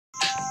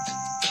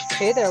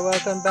Hey there,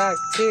 welcome back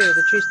to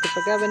the Trista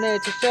for Governor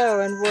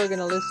show, and we're going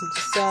to listen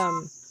to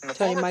some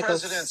Tony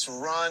Michaels. President's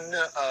run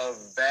of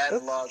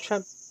bad luck.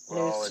 Trump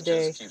news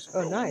today.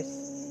 Nice.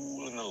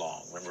 Rolling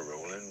along. Remember,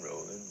 rolling.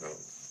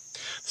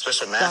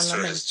 Special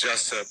Master has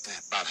just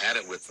about had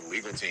it with the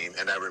legal team,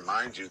 and I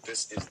remind you,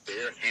 this is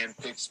their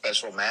hand-picked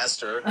Special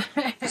Master.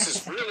 This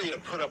is really a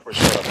put-up or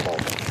shut-up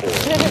moment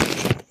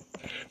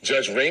for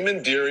Judge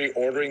Raymond Dearie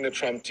ordering the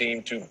Trump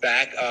team to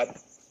back up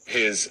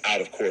his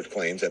out-of-court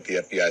claims that the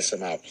FBI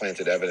somehow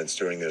planted evidence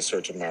during their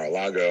search of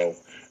Mar-a-Lago.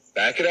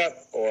 Back it up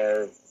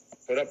or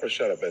put up or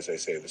shut up, as they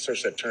say. The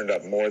search that turned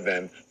up more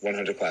than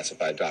 100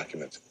 classified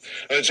documents.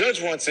 Now, the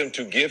judge wants them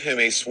to give him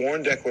a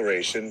sworn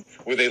declaration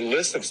with a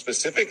list of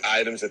specific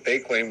items that they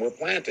claim were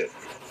planted.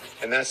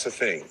 And that's the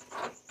thing.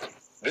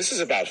 This is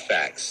about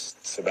facts.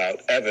 It's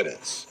about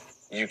evidence.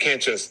 You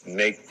can't just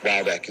make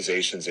wild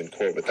accusations in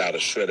court without a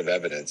shred of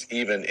evidence,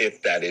 even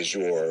if that is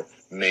your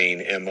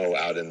main MO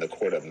out in the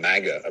court of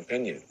MAGA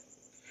opinion.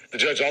 The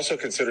judge also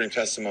considering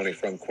testimony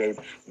from, quote,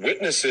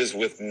 witnesses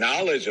with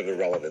knowledge of the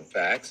relevant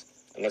facts.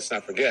 And let's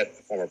not forget,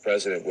 the former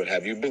president would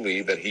have you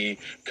believe that he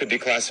could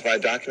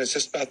declassify documents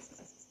just by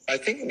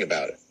thinking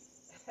about it,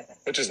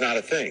 which is not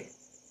a thing.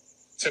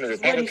 Senate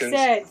Republicans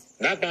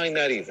not buying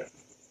that either.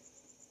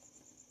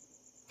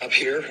 Up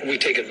here, we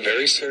take it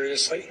very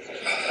seriously.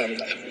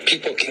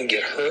 People can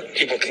get hurt.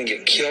 People can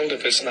get killed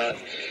if it's not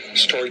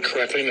stored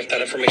correctly and if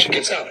that information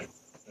gets out.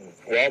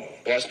 Well,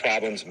 plus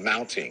problems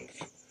mounting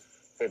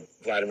for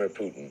Vladimir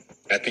Putin.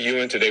 At the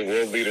UN today,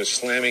 world leaders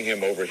slamming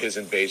him over his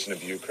invasion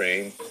of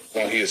Ukraine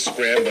while he is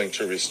scrambling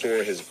to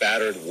restore his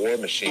battered war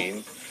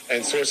machine.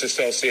 And sources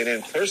tell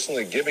CNN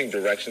personally giving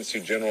directions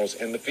to generals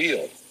in the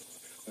field.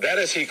 That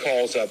as he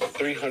calls up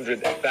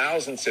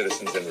 300,000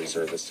 citizens and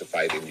reservists to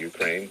fight in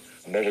Ukraine,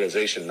 a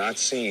mobilization not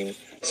seen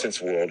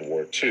since World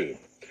War II.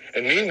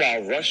 And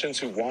meanwhile, Russians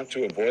who want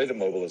to avoid the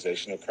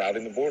mobilization are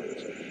crowding the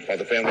borders, while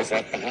the families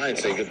left behind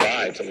say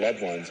goodbye to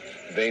loved ones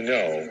they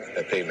know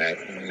that they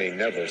may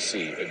never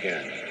see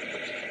again.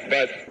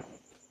 But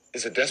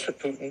is a desperate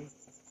Putin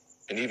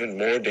an even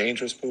more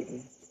dangerous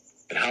Putin?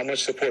 And how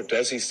much support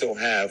does he still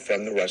have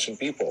from the Russian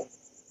people?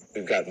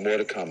 We've got more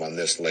to come on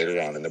this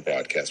later on in the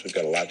broadcast. We've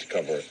got a lot to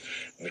cover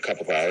in the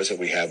couple of hours that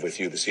we have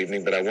with you this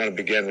evening. But I want to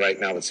begin right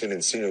now with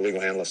CNN senior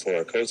legal analyst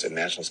Laura Coates and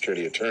national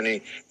security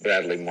attorney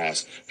Bradley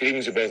Moss. Good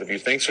evening to both of you.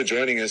 Thanks for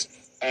joining us.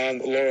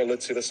 Laura,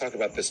 let's talk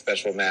about this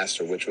special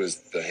master, which was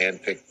the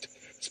hand-picked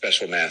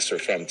special master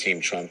from Team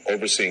Trump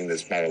overseeing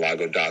this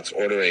Mar-a-Lago docs,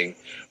 ordering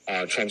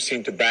Trump's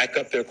team to back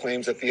up their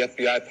claims that the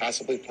FBI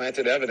possibly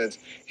planted evidence.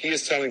 He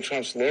is telling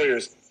Trump's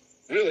lawyers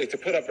really to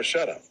put up or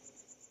shut up.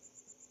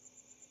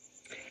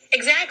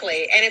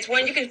 Exactly. And it's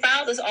one you can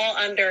file this all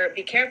under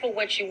be careful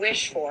what you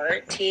wish for,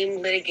 Team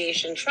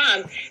Litigation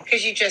Trump,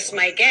 because you just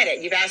might get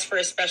it. You've asked for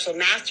a special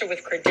master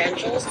with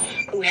credentials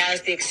who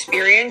has the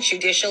experience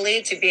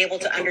judicially to be able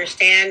to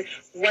understand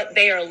what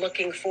they are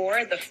looking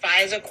for, the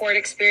FISA court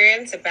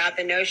experience about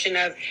the notion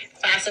of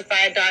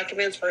classified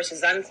documents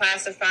versus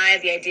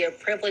unclassified, the idea of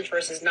privilege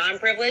versus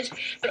non-privilege.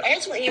 But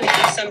ultimately, you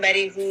have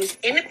somebody who's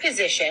in a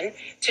position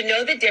to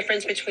know the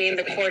difference between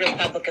the court of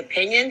public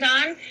opinion,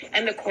 Don,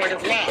 and the court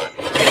of law.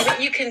 And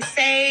what you can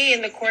say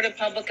in the court of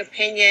public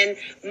opinion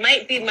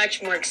might be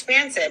much more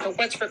expansive, but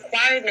what's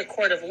required in a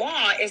court of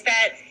law is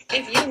that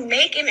if you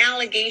make an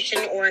allegation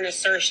or an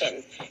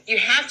assertion, you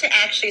have to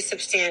actually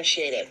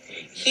substantiate it.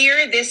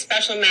 Here, this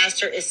special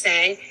master is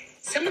saying,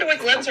 similar to what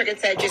the 11th Circuit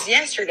said just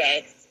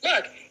yesterday,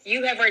 look,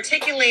 you have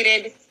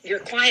articulated your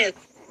client.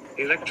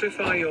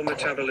 Electrify your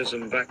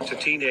metabolism back to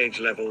teenage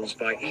levels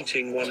by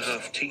eating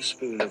 1/2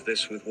 teaspoon of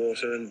this with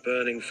water and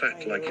burning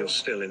fat like you're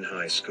still in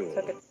high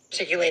school.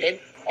 Articulated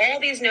all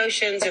these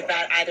notions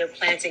about either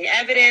planting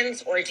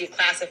evidence or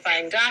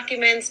declassifying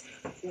documents.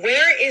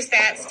 Where is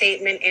that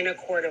statement in a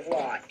court of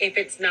law? If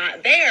it's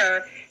not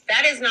there,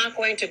 that is not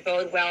going to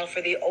bode well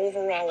for the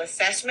overall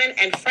assessment.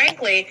 And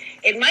frankly,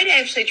 it might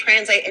actually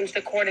translate into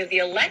the court of the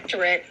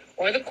electorate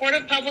or the court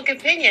of public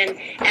opinion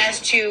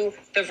as to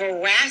the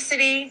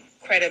veracity,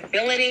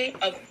 credibility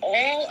of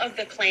all of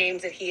the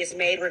claims that he has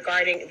made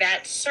regarding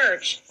that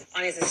search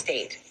on his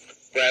estate.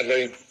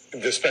 Bradley,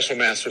 the special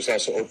master is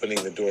also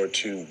opening the door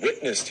to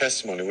witness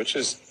testimony, which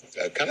is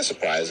kind of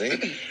surprising.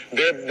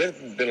 There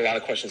have been a lot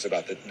of questions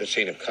about the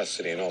chain of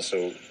custody and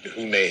also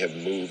who may have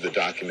moved the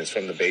documents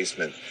from the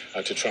basement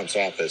to Trump's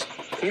office.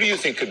 Who do you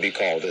think could be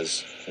called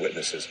as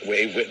witnesses, a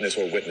witness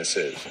or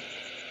witnesses?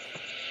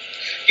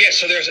 Yeah,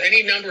 so there's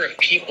any number of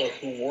people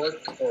who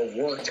work or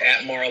worked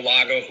at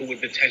Mar-a-Lago who would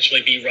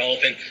potentially be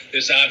relevant.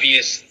 There's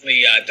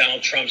obviously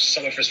Donald Trump's,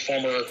 some of his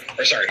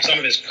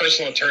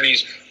personal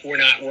attorneys who are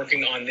not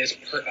working on this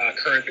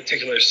current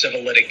particular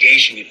civil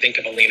litigation. You think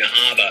of Alina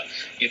Habba,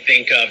 you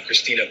think of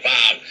Christina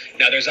Bobb.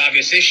 Now, there's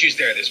obvious issues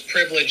there. There's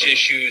privilege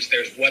issues.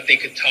 There's what they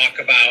could talk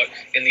about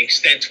and the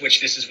extent to which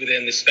this is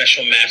within the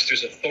special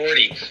master's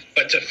authority.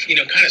 But to,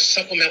 kind of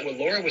supplement what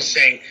Laura was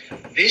saying,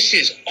 this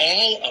is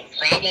all a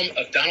problem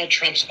of Donald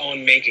Trump's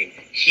own making.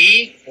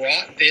 He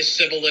brought this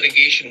civil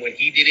litigation when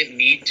he didn't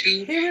need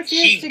to. He refused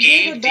He to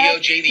gave give back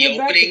DOJ the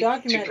opening to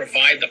documents.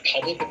 provide the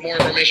public with more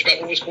information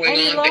about what was going And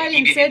he on lied that he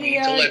and didn't said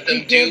need to let them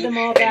he'd give do. them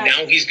all And back.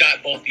 now he's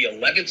got both the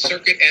 11th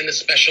Circuit and the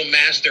special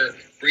master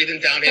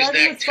breathing down his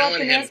Starting neck, with telling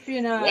fucking him,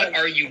 espionage. what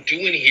are you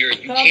doing here?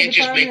 You Call the can't just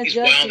Department make of these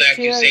Justice, wild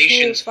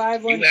accusations.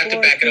 TRQ You have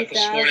to back it up with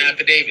sworn 514-2000.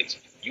 affidavits.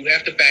 You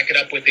have to back it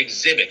up with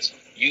exhibits.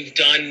 You've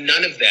done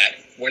none of that.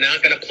 We're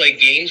not going to play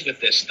games with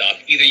this stuff.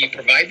 Either you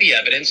provide the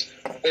evidence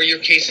or your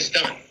case is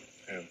done.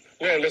 Yeah.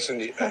 Well, listen,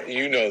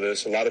 you know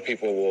this. A lot of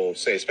people will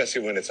say,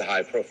 especially when it's a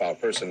high-profile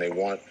person, they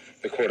want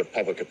the court of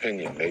public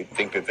opinion. They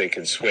think that they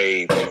can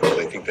sway people.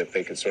 They think that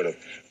they can sort of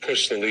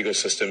push the legal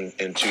system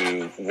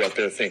into what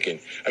they're thinking.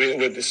 I mean,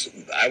 with this,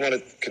 I want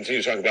to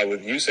continue to talk about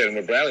what you said and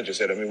what Bradley just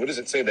said. I mean, what does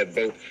it say that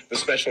both the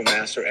special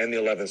master and the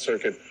 11th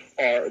Circuit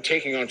are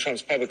taking on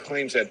Trump's public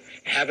claims that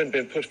haven't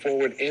been put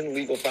forward in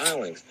legal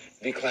filings,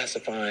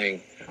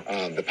 declassifying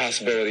the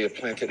possibility of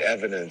planted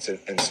evidence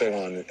and so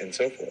on and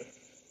so forth?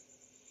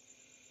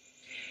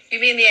 You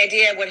mean the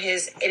idea of what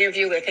his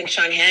interview with, I think,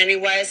 Sean Hannity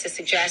was, to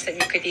suggest that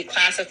you could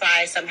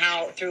declassify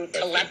somehow through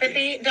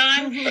telepathy,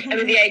 Don? I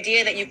mean, the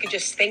idea that you could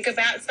just think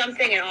about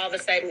something and all of a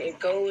sudden it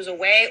goes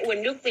away. Oh, a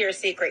nuclear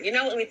secret. You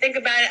know, when we think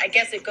about it, I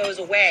guess it goes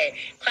away.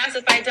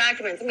 Classified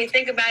documents. When we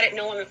think about it,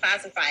 no longer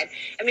classified.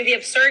 I mean, the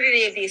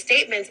absurdity of these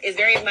statements is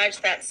very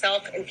much that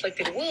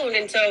self-inflicted wound.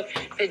 And so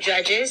the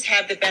judges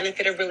have the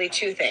benefit of really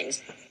two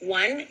things.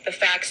 One, the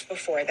facts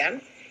before them,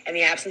 and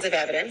the absence of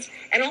evidence.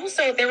 And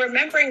also, they're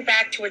remembering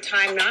back to a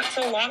time not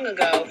so long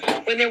ago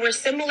when there were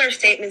similar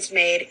statements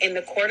made in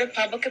the court of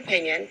public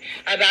opinion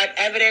about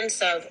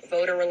evidence of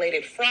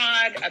voter-related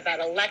fraud, about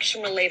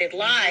election-related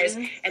lies.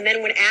 And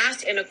then when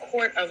asked in a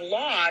court of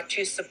law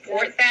to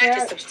support that,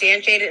 to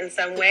substantiate it in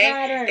some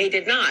way, they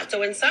did not.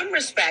 So in some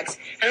respects,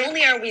 not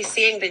only are we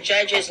seeing the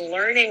judges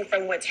learning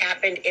from what's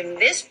happened in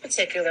this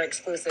particular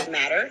exclusive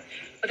matter,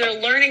 but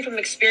they're learning from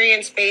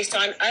experience based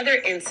on other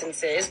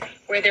instances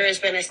where there has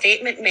been a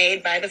statement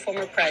made by the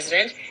former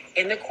president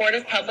in the court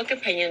of public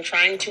opinion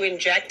trying to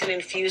inject and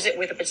infuse it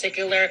with a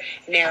particular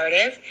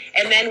narrative.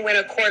 And then when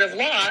a court of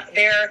law,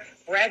 their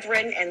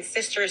brethren and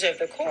sisters of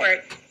the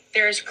court,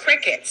 there's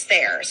crickets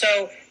there.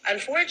 So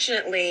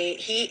unfortunately,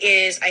 he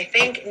is, I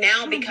think,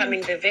 now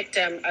becoming the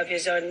victim of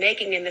his own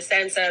making, in the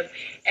sense of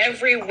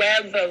every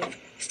web of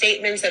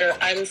statements that are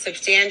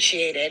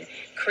unsubstantiated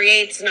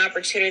creates an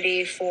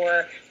opportunity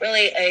for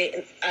really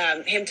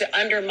him to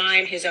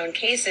undermine his own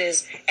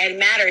cases and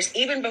matters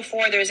even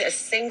before there's a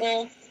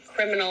single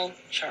criminal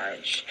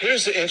charge.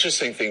 Here's the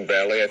interesting thing,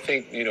 Bradley. I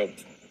think,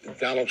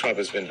 Donald Trump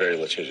has been very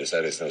litigious.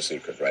 That is no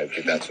secret, right?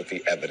 That's what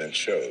the evidence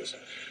shows.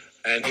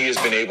 And he has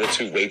been able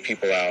to wait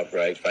people out,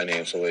 right,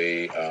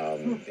 financially,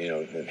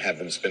 and have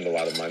them spend a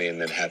lot of money and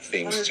then have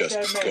things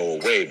just go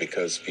away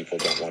because people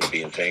don't want to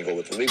be entangled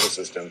with the legal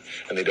system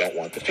and they don't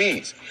want the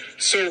fees.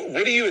 So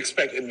what do you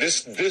expect?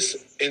 This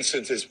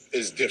instance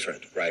is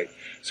different, right?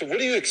 So what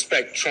do you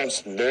expect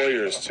Trump's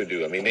lawyers to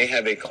do? I mean, they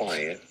have a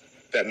client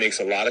that makes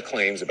a lot of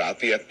claims about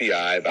the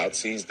FBI, about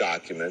seized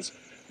documents,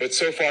 but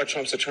so far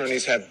Trump's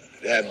attorneys have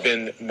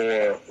been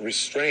more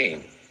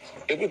restrained.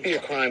 It would be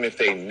a crime if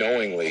they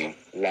knowingly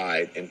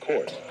lied in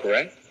court,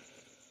 correct?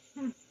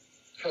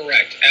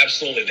 Correct.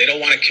 Absolutely. They don't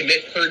want to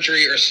commit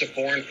perjury or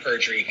suborn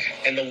perjury.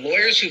 And the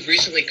lawyers who've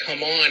recently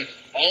come on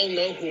all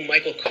know who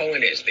Michael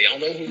Cohen is. They all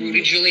know who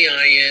Rudy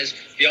Giuliani is.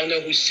 They all know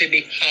who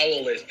Sidney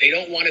Powell is. They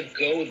don't want to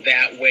go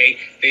that way.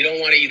 They don't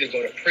want to either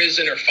go to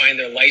prison or find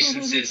their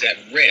licenses at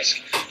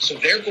risk. So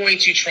they're going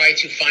to try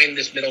to find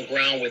this middle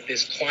ground with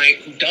this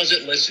client who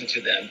doesn't listen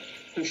to them,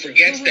 who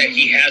forgets that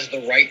he has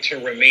the right to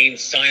remain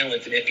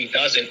silent, and if he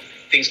doesn't,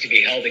 things can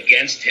be held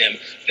against him.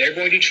 They're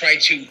going to try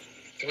to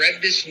thread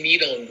this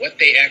needle in what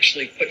they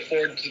actually put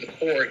forward to the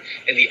court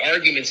and the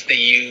arguments they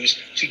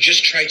use to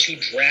just try to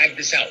drag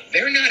this out.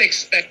 They're not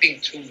expecting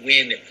to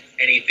win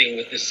anything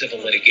with this civil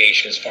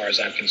litigation as far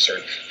as I'm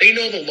concerned. They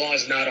know the law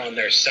is not on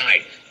their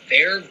side.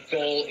 Their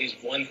goal is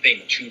one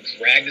thing, to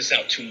drag this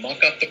out, to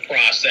muck up the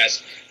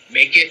process,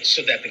 make it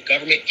so that the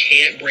government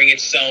can't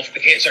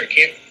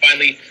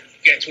finally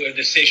get to a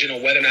decision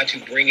on whether or not to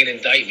bring an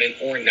indictment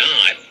or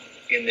not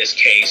in this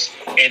case,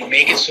 and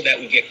make it so that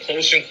we get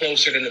closer and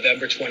closer to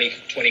November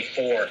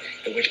 2024,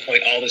 at which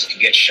point all this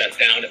could get shut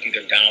down if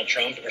either Donald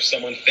Trump or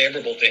someone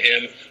favorable to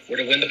him were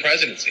to win the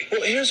presidency.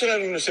 Well, here's what I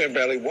don't understand,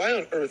 Bradley. Why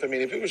on earth? I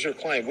mean, if it was your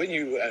client, wouldn't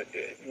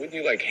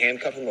you like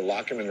handcuff him and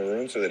lock him in a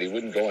room so that he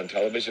wouldn't go on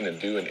television and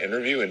do an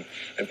interview and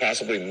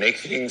possibly make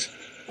things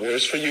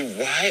worse for you?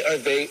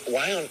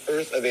 Why on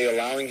earth are they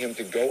allowing him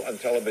to go on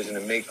television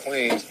and make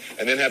claims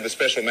and then have the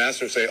special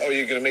master say, oh,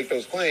 you're going to make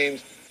those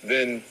claims?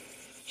 Then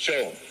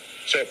show him.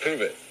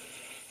 Prove it.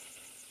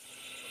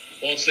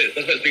 Well,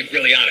 let's be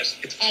really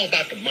honest. It's all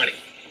about the money.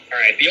 All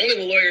right. The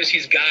only lawyers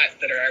he's got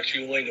that are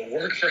actually willing to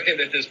work for him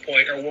at this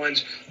point are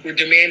ones who are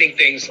demanding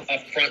things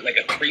up front, like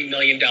a $3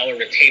 million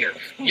retainer.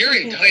 You're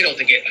entitled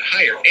to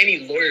hire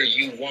any lawyer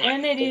you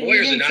want. The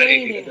lawyers are not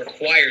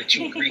required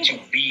to agree to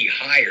be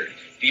hired.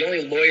 The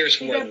only lawyers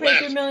who are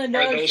left are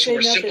those who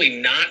are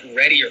simply not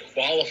ready or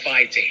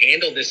qualified to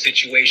handle this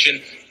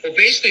situation, or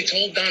basically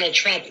told Donald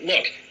Trump,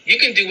 look, you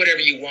can do whatever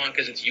you want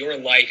because it's your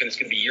life and it's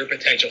going to be your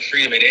potential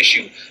freedom at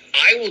issue.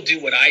 I will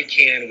do what I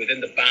can within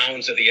the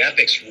bounds of the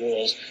ethics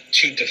rules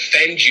to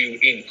defend you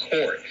in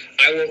court.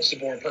 I won't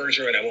suborn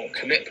perjury and I won't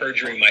commit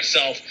perjury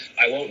myself.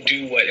 I won't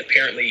do what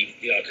apparently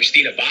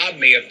Christina Bobb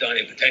may have done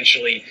and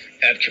potentially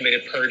have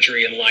committed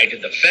perjury and lied to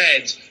the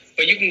feds.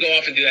 But you can go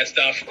off and do that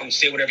stuff and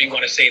say whatever you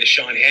want to say to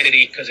Sean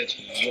Hannity because it's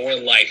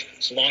your life.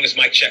 So long as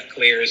my check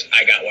clears,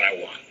 I got what I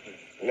want.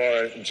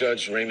 Laura,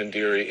 Judge Raymond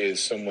Dearie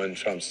is someone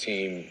Trump's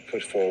team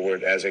put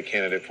forward as a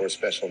candidate for a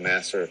special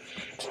master.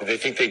 Did they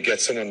think they'd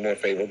get someone more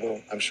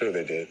favorable? I'm sure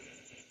they did.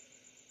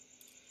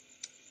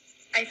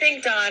 I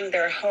think, Don,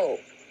 their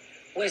hope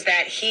was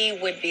that he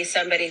would be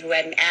somebody who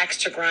had an axe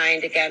to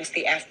grind against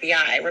the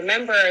FBI.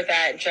 Remember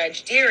that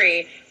Judge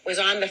Dearie was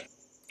on the...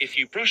 If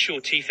you brush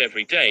your teeth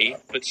every day,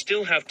 but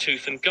still have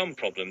tooth and gum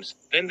problems,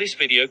 then this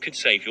video could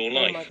save your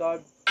life. Oh my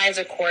God.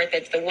 FISA court,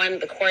 that's the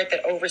court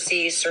that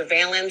oversees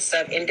surveillance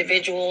of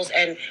individuals,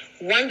 and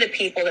one of the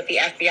people that the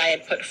FBI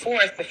had put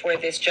forth before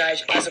this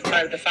judge as a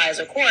part of the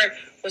FISA court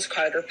was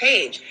Carter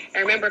Page.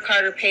 And remember,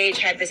 Carter Page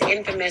had this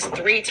infamous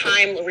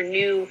 3-time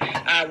renew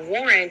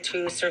warrant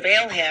to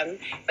surveil him,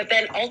 but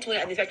then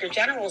ultimately the Inspector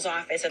General's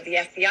office of the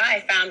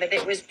FBI found that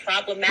it was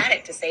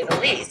problematic, to say the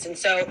least. And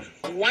so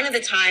one of the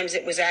times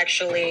it was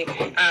actually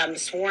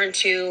sworn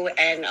to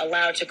and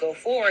allowed to go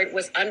forward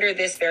was under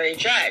this very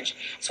judge.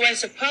 So I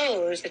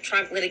suppose the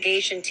Trump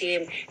litigation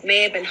team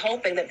may have been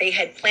hoping that they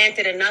had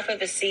planted enough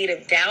of a seed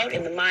of doubt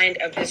in the mind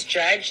of this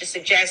judge to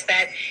suggest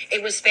that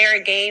it was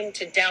fair game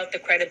to doubt the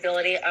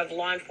credibility of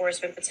law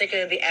enforcement,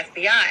 particularly the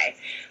FBI.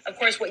 Of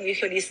course, what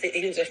these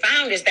things have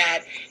found is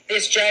that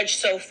this judge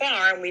so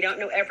far, and we don't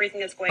know everything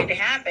that's going to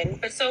happen,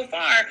 but so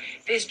far,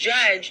 this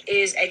judge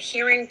is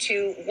adhering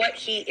to what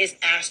he is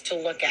asked to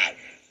look at.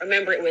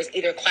 Remember, it was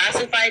either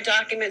classified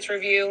documents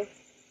review,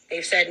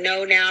 they've said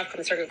no now from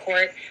the circuit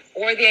court,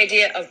 or the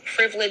idea of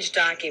privileged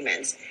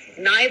documents,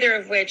 neither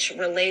of which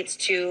relates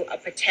to a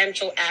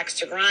potential axe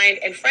to grind.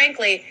 And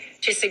frankly,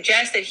 to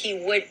suggest that he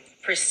would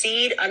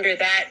proceed under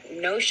that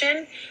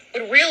notion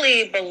would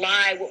really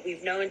belie what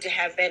we've known to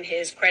have been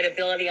his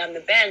credibility on the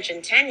bench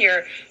and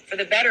tenure for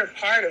the better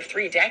part of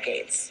 3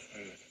 decades.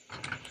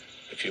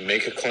 If you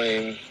make a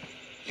claim,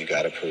 you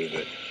got to prove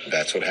it.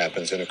 That's what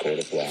happens in a court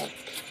of law.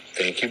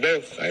 Thank you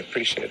both. I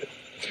appreciate it.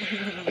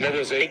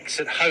 Stakes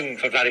at home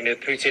for Vladimir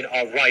Putin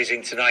are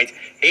rising tonight.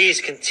 He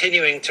is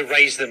continuing to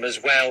raise them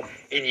as well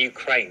in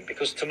Ukraine,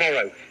 because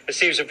tomorrow a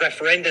series of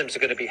referendums are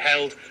going to be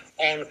held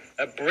on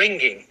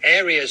bringing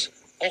areas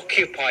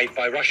occupied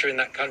by Russia in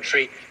that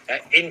country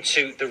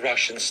into the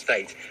Russian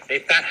state.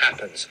 If that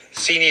happens,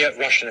 senior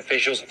Russian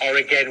officials are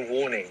again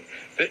warning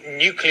that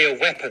nuclear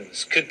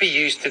weapons could be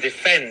used to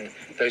defend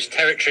those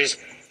territories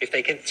if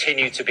they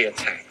continue to be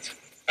attacked.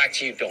 Back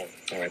to you, Don.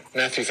 All right.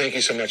 Matthew, thank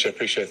you so much. I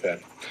appreciate that.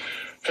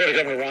 Florida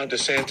Governor Ron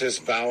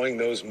DeSantis vowing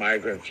those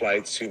migrant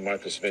flights to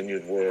Martha's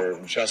Vineyard were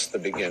just the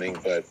beginning,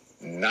 but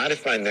not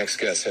if my next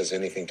guest has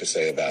anything to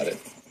say about it.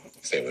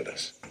 Stay with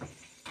us.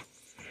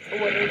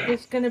 What is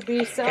this going to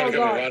be? Florida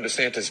Governor Ron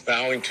DeSantis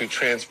vowing to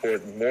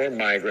transport more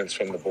migrants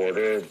from the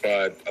border,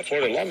 but a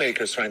Florida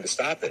lawmaker is trying to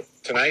stop it.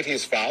 Tonight,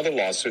 he's filed a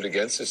lawsuit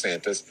against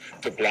DeSantis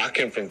to block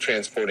him from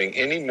transporting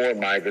any more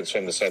migrants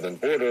from the southern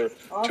border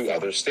to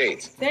other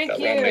states. Thank you.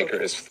 That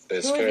lawmaker is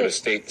Florida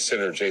State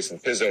Senator Jason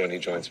Pizzo, and he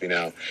joins me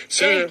now.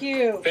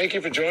 Senator, thank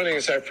you for joining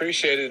us. I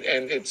appreciate it.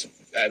 And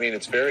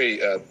it's very,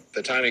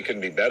 the timing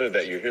couldn't be better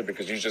that you're here,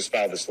 because you just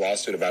filed this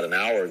lawsuit about an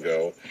hour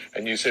ago,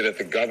 and you say that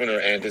the governor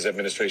and his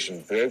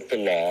administration broke the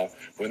law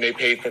when they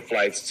paid for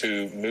flights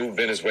to move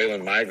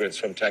Venezuelan migrants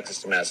from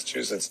Texas to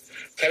Massachusetts.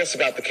 Tell us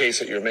about the case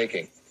that you're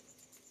making.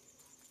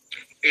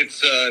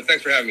 It's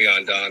thanks for having me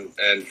on, Don,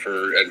 and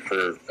for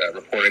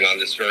reporting on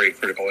this very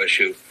critical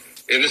issue.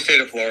 In the state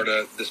of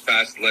Florida, this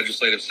past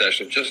legislative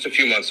session, just a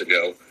few months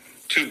ago,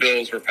 2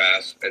 bills were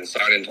passed and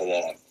signed into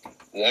law.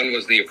 One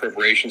was the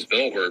appropriations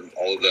bill, where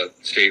all of the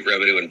state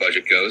revenue and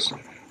budget goes.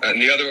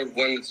 And the other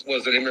one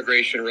was an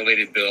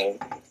immigration-related bill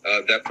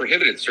that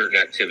prohibited certain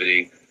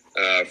activity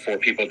for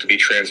people to be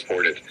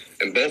transported.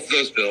 And both of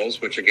those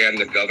bills, which, again,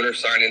 the governor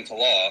signed into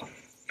law,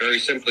 very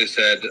simply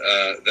said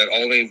that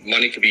only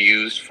money could be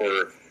used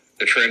for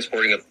the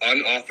transporting of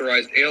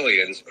unauthorized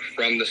aliens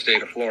from the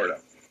state of Florida.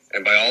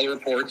 And by all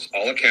reports,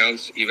 all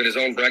accounts, even his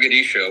own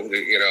braggadocio,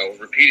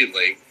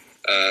 repeatedly,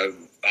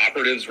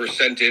 operatives were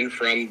sent in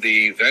from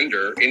the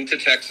vendor into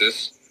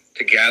Texas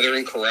to gather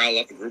and corral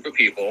up a group of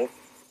people,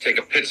 take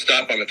a pit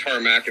stop on the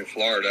tarmac in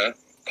Florida,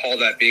 call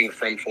that being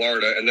from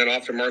Florida, and then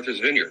off to Martha's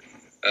Vineyard.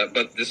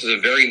 But this is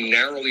a very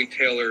narrowly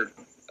tailored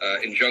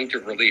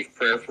injunctive relief,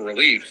 prayer for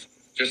relief,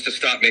 just to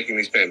stop making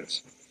these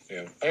payments.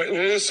 Yeah. All right,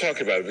 well, let's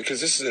talk about it,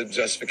 because this is a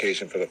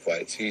justification for the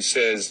flights. He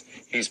says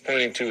he's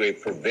pointing to a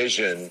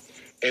provision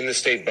in the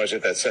state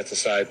budget that sets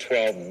aside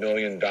 $12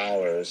 million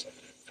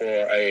for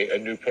a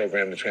new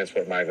program to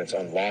transport migrants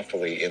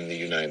unlawfully in the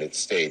United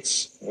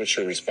States. What's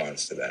your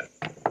response to that?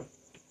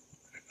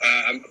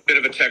 I'm a bit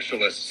of a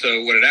textualist.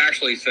 So what it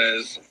actually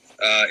says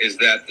is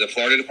that the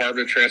Florida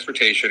Department of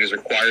Transportation is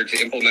required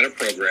to implement a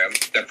program.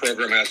 That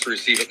program has to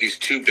receive at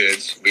least 2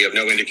 bids. We have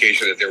no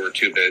indication that there were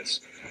 2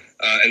 bids.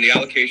 And the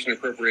allocation and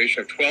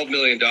appropriation of $12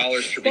 million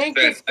to be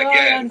spent,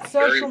 again,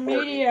 very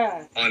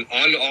important, on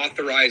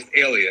unauthorized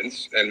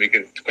aliens. And we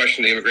can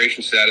question the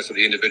immigration status of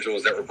the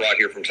individuals that were brought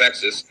here from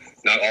Texas.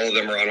 Not all of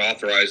them are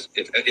unauthorized,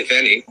 if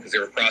any, because they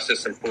were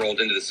processed and paroled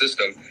into the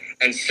system.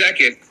 And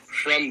second,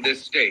 from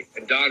this state.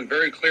 And Don,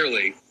 very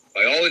clearly,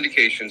 by all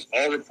indications,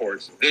 all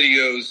reports,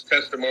 videos,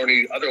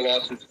 testimony, other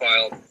lawsuits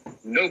filed,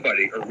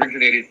 nobody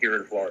originated here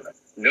in Florida.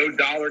 No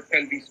dollar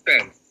can be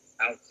spent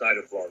outside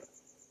of Florida.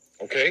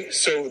 Okay,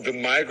 so the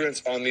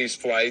migrants on these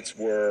flights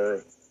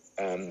were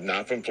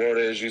not from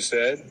Florida, as you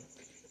said.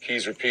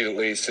 He's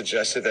repeatedly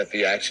suggested that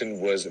the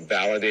action was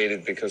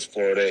validated because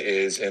Florida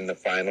is in the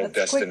final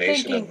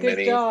destination of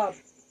many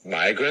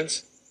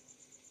migrants.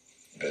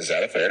 Is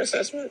that a fair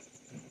assessment?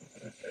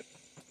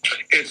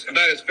 It's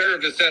about as fair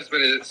of an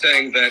assessment as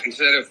saying that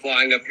instead of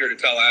flying up here to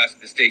Tallahassee,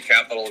 the state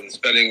capital, and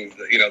spending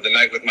the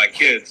night with my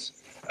kids,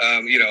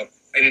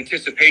 in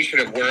anticipation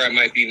of where I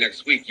might be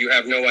next week, you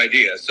have no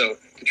idea. So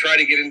to try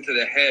to get into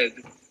the head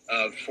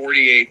of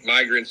 48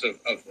 migrants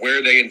of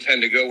where they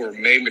intend to go or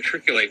may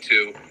matriculate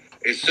to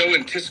is so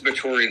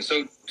anticipatory and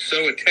so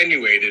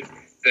attenuated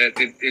that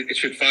it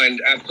should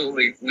find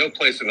absolutely no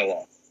place in the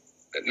law,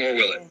 nor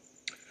will it.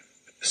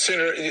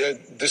 Senator,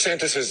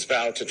 DeSantis has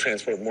vowed to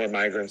transport more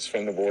migrants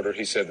from the border.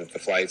 He said that the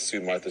flights to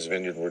Martha's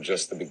Vineyard were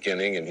just the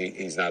beginning, and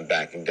he's not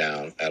backing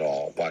down at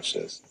all. Watch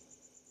this.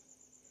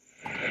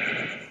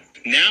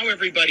 Now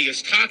everybody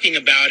is talking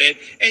about it,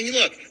 and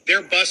look,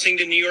 they're busing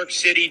to New York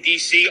City,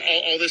 D.C.,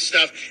 all this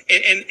stuff,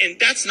 and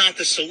that's not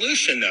the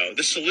solution, though.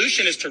 The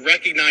solution is to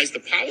recognize the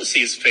policy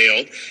has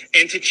failed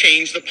and to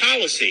change the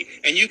policy,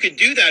 and you could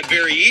do that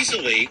very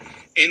easily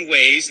in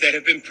ways that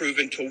have been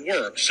proven to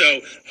work.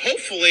 So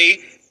hopefully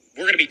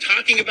we're going to be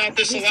talking about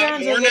this a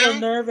lot more now.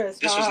 Nervous.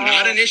 This was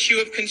not an issue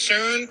of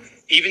concern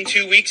even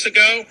 2 weeks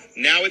ago.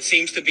 Now it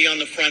seems to be on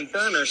the front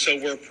burner, so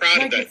we're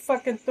proud of that. Get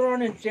fucking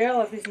thrown in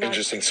jail if he's not.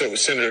 Interesting. So,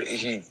 Senator,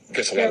 he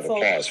gets a lot of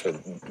applause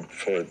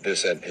for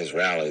this at his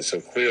rallies.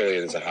 So clearly,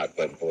 it is a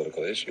hot-button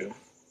political issue.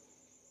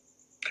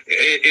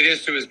 It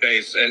is to his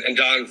base, and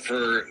Don,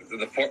 for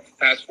the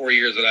past 4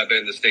 years that I've been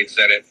in the state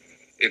Senate,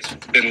 it's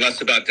been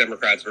less about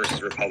Democrats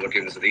versus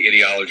Republicans, the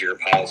ideology or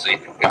policy.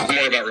 It's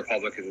more about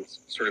Republicans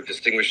sort of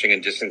distinguishing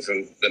and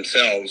distancing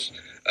themselves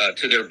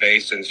to their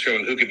base and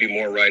showing who could be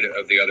more right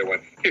of the other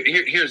one.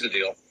 Here's the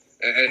deal,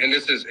 and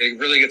it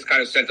really gets kind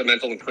of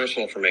sentimental and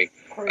personal for me.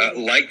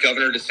 Like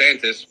Governor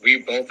DeSantis, we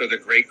both are the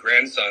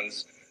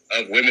great-grandsons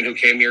of women who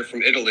came here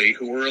from Italy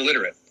who were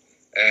illiterate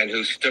and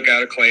who stuck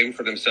out a claim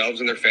for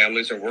themselves and their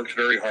families and worked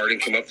very hard and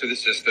came up through the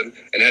system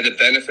and had the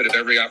benefit of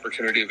every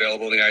opportunity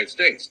available in the United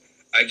States.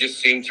 I just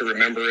seem to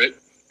remember it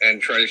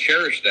and try to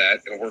cherish that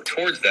and work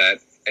towards that,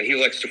 and he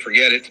likes to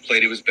forget it to play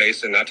to his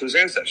base and not to his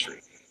ancestry.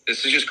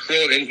 This is just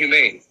cruel and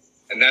inhumane,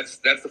 and that's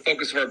the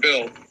focus of our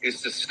bill,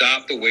 is to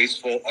stop the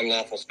wasteful,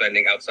 unlawful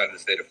spending outside of the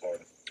state of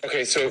Florida.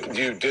 Okay, so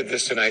you did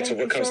this tonight, so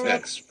what comes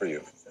next for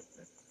you?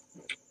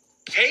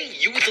 Hey,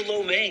 you with the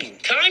low main.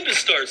 Time to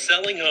start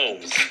selling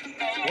homes.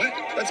 What?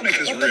 Let's make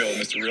this real,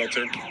 Mr.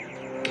 Realtor.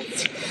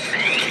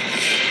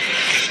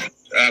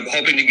 I'm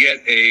hoping to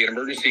get an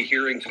emergency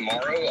hearing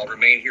tomorrow. I'll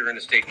remain here in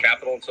the state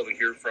capitol until we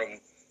hear from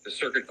the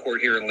circuit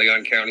court here in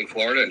Leon County,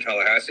 Florida, in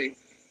Tallahassee.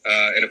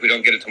 And if we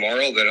don't get it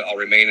tomorrow, then I'll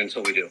remain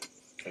until we do.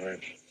 All right.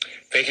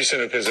 Thank you,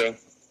 Senator Pizzo.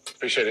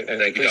 Appreciate it.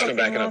 And thank you, please come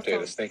back and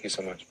update us. Thank you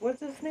so much.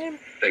 What's his name?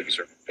 Thank you,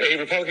 sir. A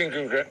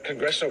Republican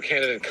congressional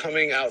candidate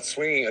coming out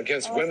swinging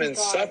against women's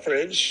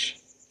suffrage.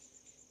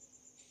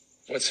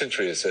 What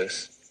century is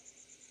this?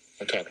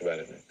 We'll talk about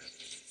it next.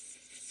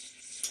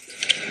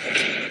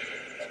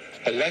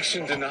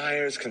 Election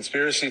deniers,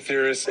 conspiracy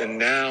theorists, and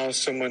now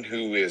someone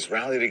who is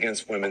rallied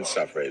against women's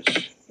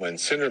suffrage. When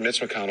Senator Mitch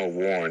McConnell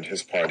warned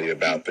his party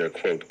about their,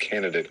 quote,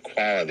 candidate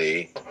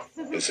quality,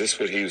 is this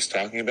what he was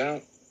talking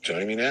about?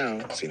 Joining me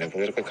now, CNN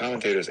political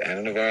commentators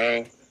Anna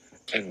Navarro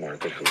and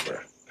Margaret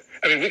Hoover.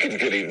 I mean,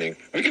 good evening.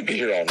 We could be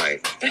here all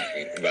night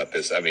about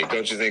this. I mean,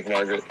 don't you think,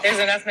 Margaret? There's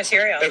enough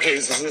material. Okay,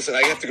 so listen,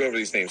 I have to go over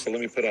these names, so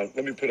let me put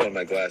on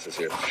my glasses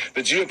here.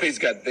 The GOP's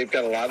got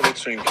a lot of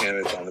extreme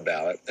candidates on the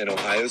ballot. In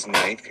Ohio's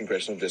 9th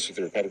congressional district,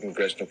 the Republican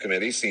Congressional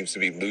Committee seems to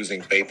be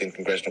losing faith in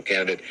congressional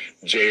candidate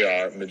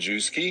J.R.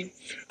 Majewski,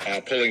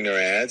 pulling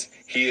their ads.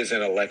 He is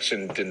an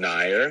election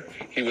denier.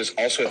 He was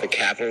also at the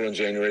Capitol on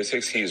January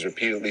 6th. He has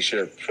repeatedly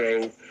shared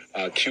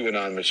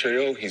QAnon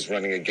material. He's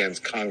running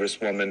against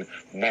Congresswoman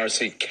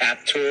Marcy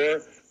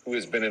Kaptur, who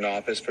has been in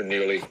office for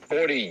nearly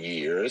 40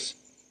 years.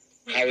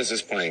 How is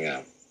this playing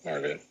out,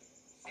 Margaret?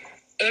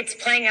 It's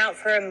playing out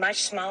for a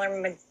much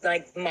smaller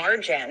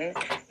margin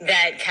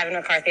that Kevin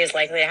McCarthy is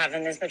likely to have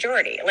in his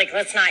majority.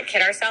 Let's not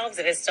kid ourselves.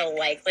 It is still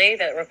likely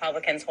that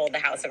Republicans hold the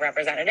House of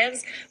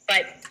Representatives,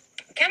 but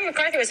Kevin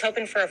McCarthy was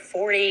hoping for a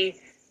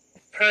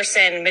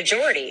 40-person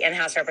majority in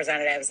House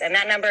Representatives, and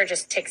that number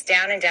just ticks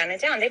down and down and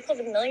down. They pulled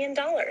 $1 million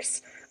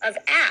of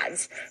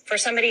ads for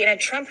somebody in a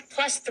Trump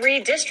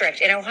 +3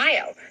 district in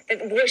Ohio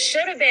that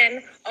should have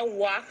been a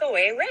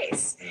walk-away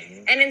race.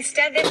 And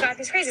instead, they've got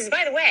these crazies.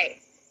 By the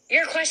way,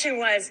 your question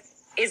was,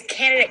 is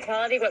candidate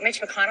quality what Mitch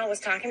McConnell was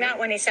talking about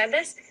when he said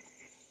this?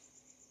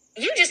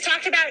 You just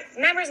talked about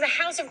members of the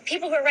House of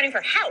people who are running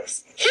for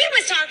House. He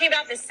was talking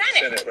about the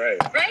Senate.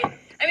 Right?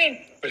 I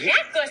mean, But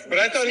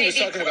I thought he was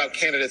talking about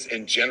candidates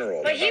in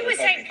general. But he was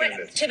saying,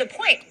 but to the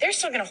point, they're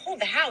still going to hold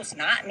the House,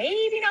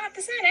 maybe not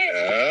the Senate.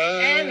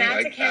 And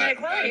that's a candidate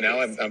quality.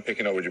 Now I'm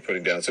picking up what you're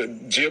putting down. So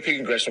GOP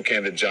congressional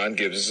candidate John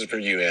Gibbs, this is for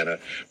you, Anna,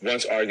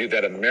 once argued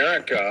that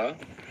America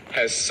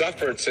has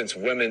suffered since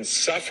women's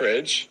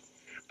suffrage.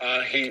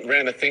 He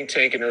ran a think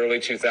tank in early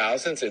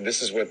 2000s, and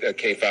this is what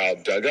K-File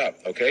dug up,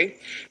 okay?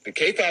 The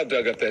K-File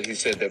dug up that he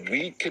said that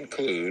we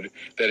conclude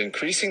that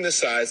increasing the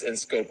size and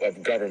scope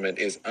of government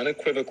is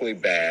unequivocally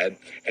bad,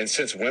 and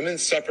since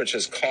women's suffrage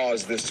has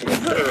caused this to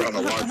occur on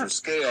a larger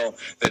scale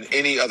than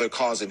any other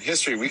cause in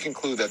history, we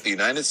conclude that the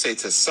United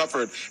States has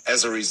suffered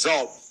as a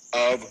result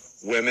of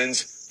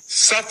women's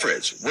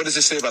suffrage. What does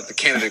this say about the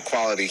candidate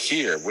quality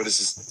here? What does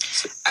this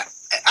say?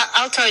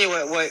 I'll tell you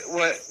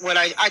what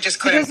I just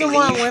couldn't believe. He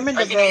doesn't want women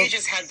to vote. He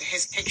just had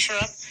his picture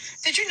up.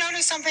 Did you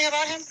notice something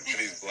about him? That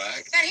he's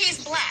black? That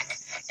he's black.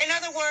 In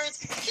other words,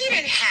 he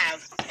didn't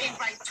have a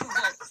right to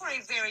vote for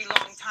a very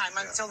long time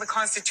until the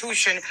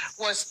Constitution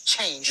was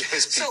changed.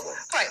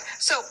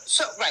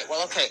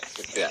 Well, okay.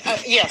 Yeah.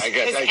 Yes,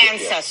 his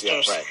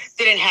ancestors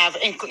didn't have,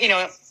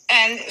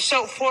 and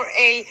so for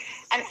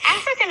an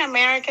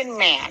African-American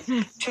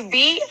man to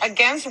be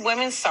against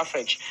women's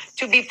suffrage,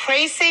 to be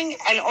praising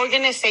an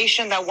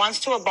organization that wants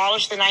to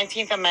abolish the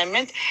 19th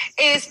Amendment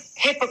is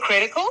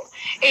hypocritical.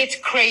 It's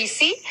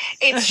crazy.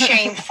 It's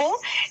shameful.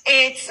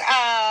 It's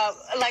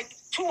like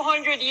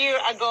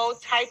 200-year-ago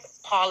type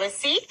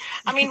policy.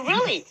 I mean,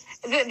 really.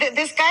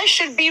 This guy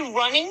should be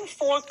running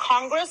for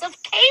Congress of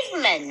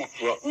cavemen,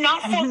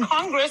 not for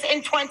Congress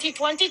in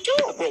 2022.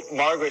 Well,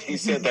 Margaret, he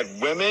said that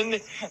women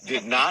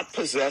did not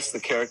possess the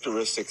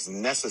characteristics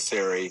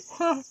necessary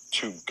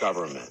to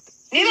government.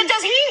 Neither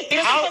does he. He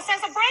doesn't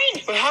possess a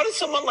brain. But how did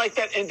someone like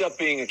that end up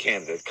being a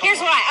candidate? Here's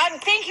why.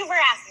 Thank you for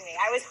asking me.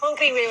 I was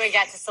hoping we would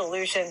get to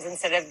solutions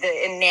instead of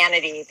the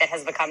inanity that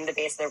has become the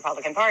base of the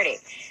Republican Party.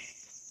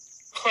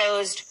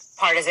 Closed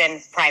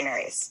partisan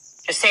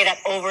primaries. Just say that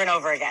over and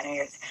over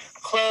again.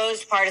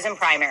 Closed partisan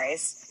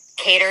primaries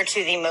cater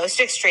to the most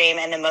extreme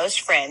and the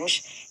most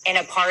fringe in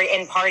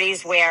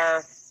parties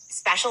where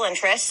special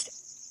interest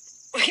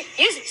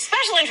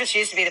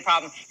used to be the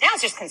problem. Now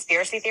it's just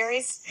conspiracy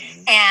theories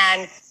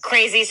and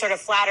crazy sort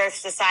of flat earth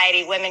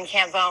society. Women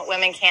can't vote.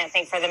 Women can't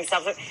think for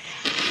themselves.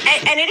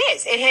 And it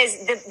is. It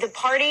is. The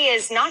party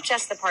is not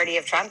just the party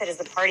of Trump. It is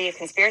the party of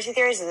conspiracy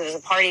theories. It is a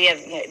party of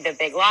the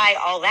big lie,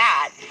 all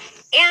that.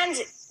 And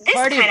this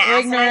kind of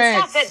asinine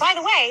stuff that, by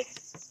the way,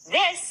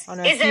 this on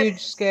a is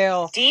huge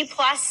scale. D+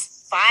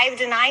 5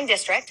 to 9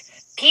 district.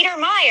 Peter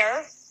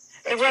Meijer,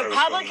 the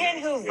Republican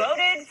who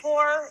voted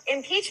for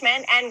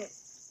impeachment and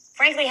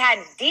frankly had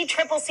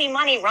DCCC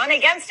money run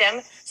against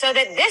him so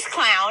that this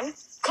clown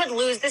could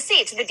lose the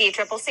seat to the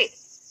DCCC.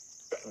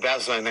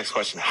 That's my next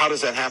question. How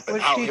does that happen?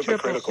 How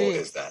hypocritical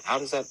is that? How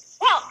does that?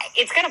 Well,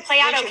 it's going to play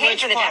out okay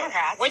for the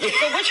Democrats. Which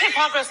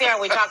hypocrisy are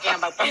we talking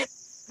about?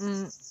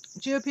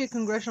 GOP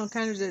congressional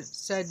candidate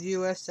said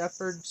U.S.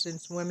 suffered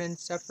since women's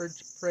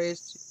suffrage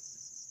praised.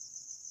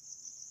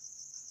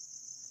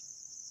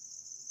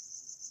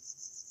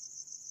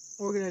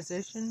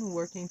 Organization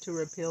working to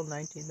repeal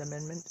 19th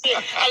Amendment.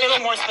 A little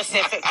more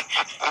specific.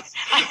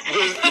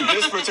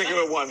 This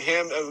particular one,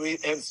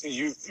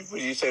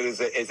 you said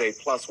is a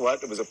plus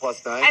what? It was a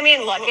plus 9? I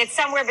mean, look, it's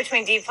somewhere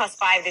between D+ 5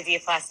 to D+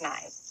 9.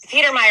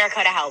 Peter Meijer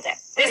could have held it.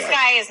 This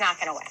guy is not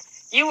going to win.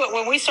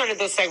 When we started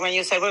this segment,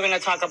 you said we're going to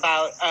talk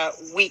about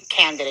weak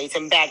candidates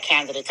and bad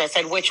candidates. I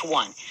said, which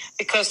one?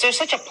 Because there's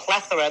such a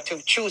plethora to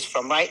choose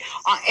from, right?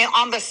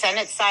 On the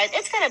Senate side,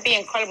 it's going to be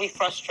incredibly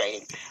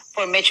frustrating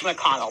for Mitch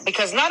McConnell,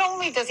 because not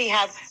only does he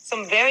have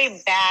some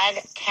very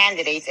bad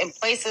candidates in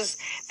places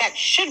that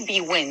should be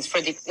wins for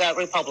the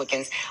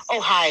Republicans,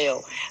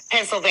 Ohio,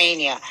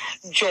 Pennsylvania,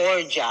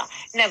 Georgia,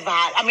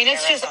 Nevada. I mean,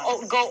 it's just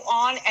go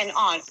on and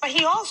on. But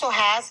he also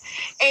has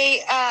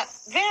a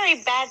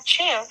very bad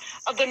chair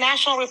of the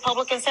National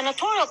Republican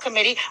Senatorial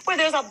Committee, where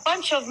there's a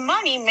bunch of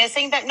money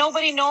missing that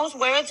nobody knows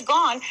where it's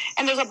gone.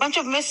 And there's a bunch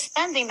of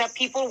misspending that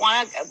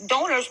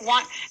donors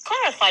want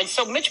clarified.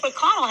 So Mitch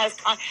McConnell has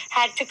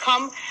had to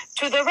come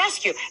to the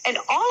rescue. And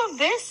all of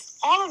this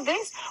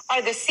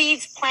are the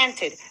seeds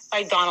planted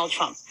by Donald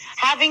Trump.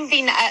 Having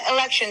the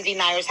election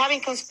deniers,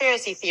 having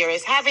conspiracy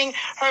theorists, having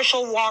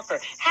Herschel Walker,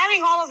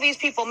 having all of these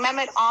people,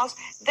 Mehmet Oz,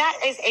 that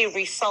is a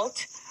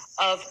result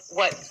of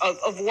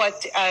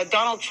what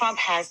Donald Trump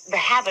has, the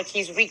havoc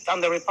he's wreaked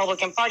on the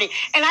Republican Party.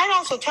 And I'd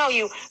also tell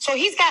you, so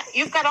you've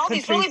got all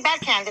these really bad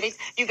candidates,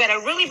 you've got a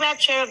really bad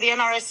chair of the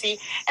NRSC,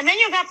 and then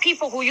you've got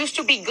people who used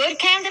to be good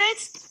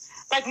candidates,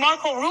 like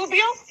Marco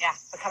Rubio. Yeah,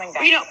 becoming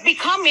back.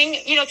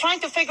 Trying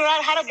to figure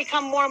out how to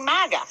become more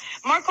MAGA.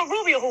 Marco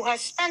Rubio, who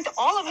has spent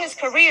all of his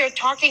career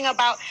talking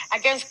about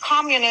against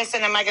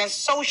communism and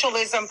against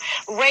socialism,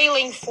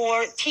 railing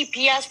for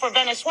TPS for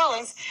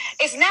Venezuelans,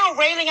 is now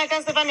railing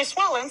against the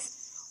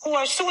Venezuelans who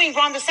are suing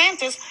Ron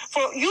DeSantis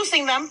for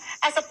using them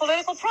as a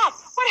political prop.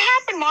 What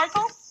happened,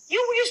 Marco?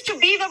 You used to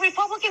be the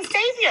Republican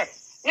savior.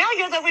 Now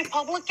you're the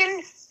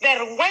Republican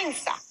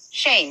vergüenza.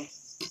 Shame.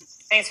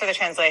 Thanks for the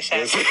translation.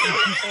 It's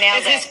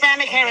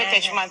Hispanic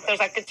Heritage Month.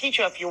 I could teach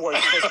you a few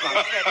words this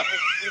month.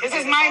 This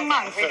is my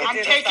month. I'm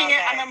taking it.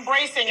 I'm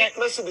embracing it.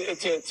 Listen,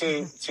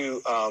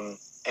 to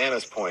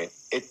Anna's point,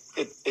 it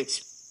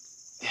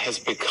has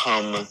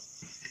become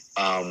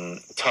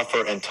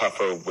tougher and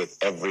tougher with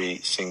every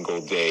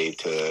single day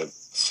to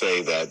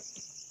say that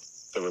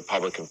the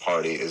Republican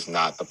Party is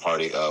not the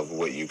party of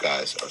what you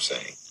guys are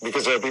saying.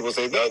 Because there are people who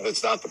say, no,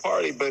 that's not the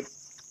party, but...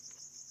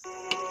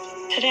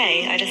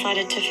 Today, I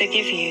decided to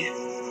forgive you.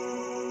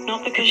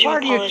 Not because you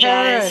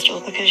apologized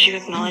or because you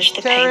acknowledged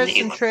the pain that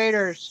you... and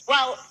traitors.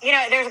 Well,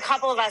 there's a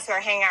couple of us who are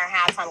hanging our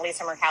hats on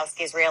Lisa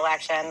Murkowski's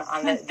reelection,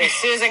 on the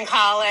Susan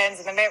Collins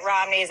and the Mitt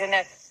Romneys and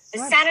the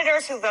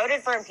senators who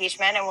voted for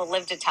impeachment and will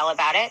live to tell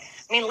about it.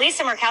 I mean,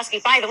 Lisa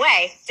Murkowski, by the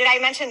way, did I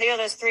mention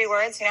those 3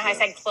 words? You know how I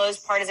said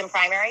closed partisan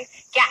primary?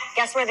 Yeah,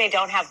 guess where they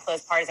don't have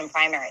closed partisan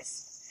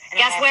primaries?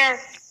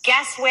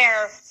 Guess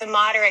where the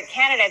moderate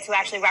candidates who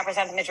actually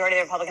represent the majority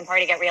of the Republican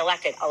Party get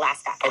reelected?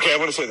 Alaska. Okay, I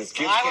want to say this.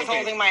 I was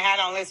holding my hat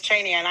on Liz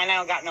Cheney, and I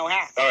now got no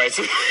hat. All right.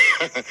 So,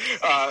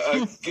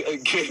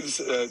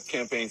 Gibbs'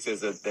 campaign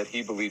says that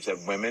he believes that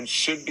women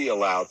should be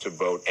allowed to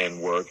vote and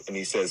work. And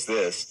he says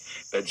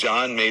that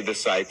John made the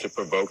site to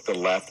provoke the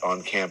left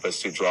on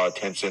campus to draw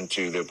attention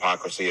to the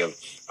hypocrisy of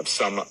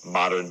some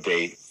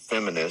modern-day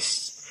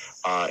feminists.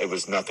 It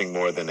was nothing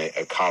more than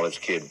a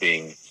college kid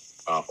being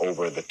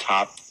over the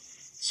top.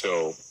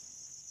 So,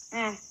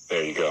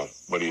 there you go.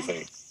 What do you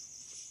think?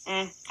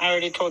 I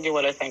already told you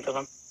what I think of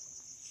him.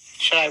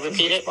 Should I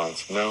repeat it?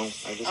 No,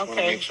 I just want to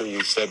make sure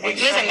you said what you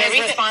said.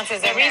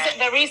 Listen,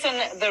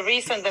 the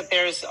reason that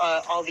there's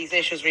all these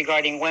issues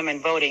regarding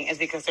women voting is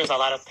because there's a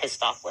lot of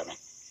pissed off women.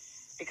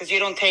 Because you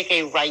don't take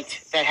a right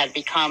that had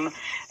become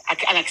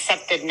an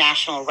accepted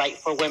national right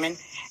for women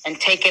and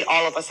take it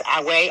all of us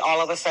away. All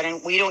of a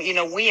sudden, we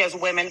as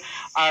women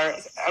are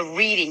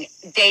reading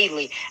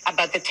daily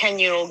about the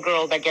 10-year-old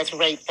girl that gets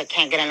raped that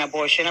can't get an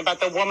abortion, about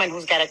the woman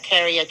who's got to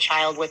carry a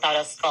child without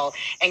a skull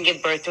and give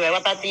birth to it,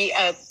 about the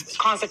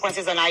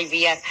consequences on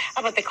IVF,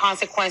 about the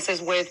consequences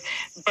with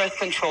birth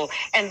control.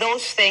 And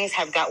those things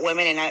have got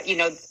women in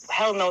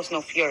hell knows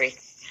no fury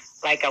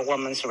like a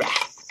woman's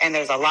wrath. And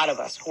there's a lot of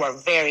us who are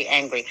very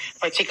angry,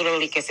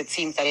 particularly because it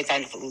seems that it's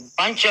a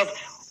bunch of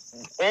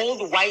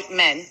old white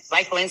men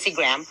like Lindsey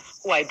Graham,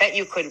 who I bet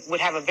you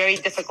would have a very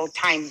difficult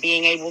time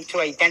being able to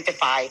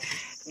identify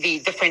the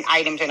different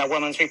items in a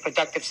woman's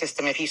reproductive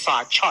system if he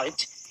saw a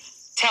chart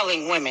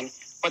telling women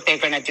what they're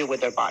going to do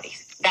with their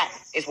bodies. That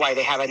is why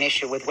they have an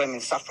issue with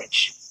women's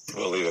suffrage.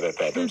 We'll leave it at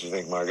that, don't you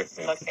think, Margaret?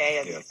 Yeah.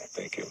 Okay. Yeah,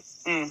 thank you.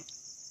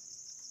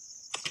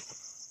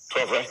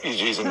 12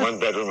 refugees in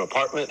one-bedroom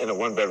apartment. In a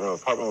one-bedroom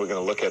apartment, we're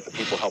going to look at the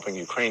people helping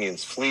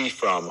Ukrainians flee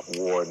from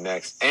war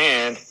next.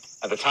 And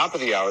at the top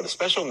of the hour, the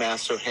special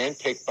master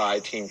handpicked by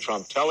Team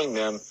Trump telling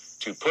them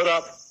to put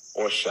up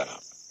or shut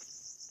up.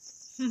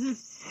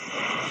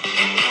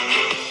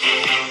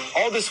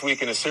 All this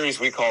week in a series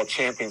we call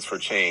Champions for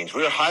Change,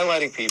 we are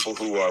highlighting people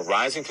who are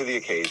rising to the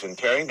occasion,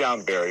 tearing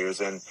down barriers,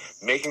 and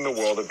making the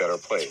world a better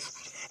place.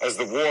 As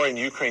the war in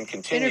Ukraine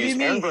continues,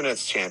 Aaron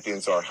Burnett's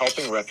champions are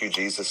helping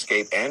refugees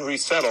escape and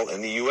resettle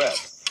in the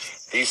U.S.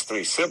 These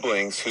 3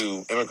 siblings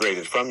who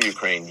immigrated from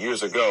Ukraine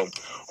years ago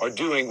are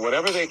doing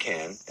whatever they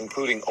can,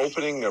 including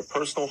opening their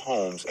personal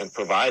homes and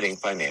providing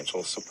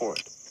financial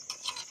support.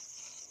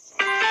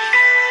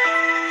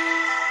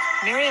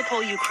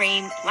 Mariupol,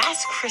 Ukraine,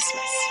 last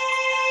Christmas.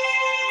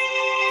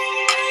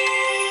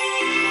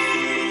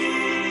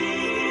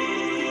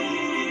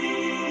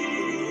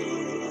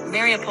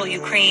 Mariupol,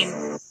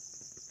 Ukraine.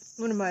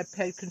 One of my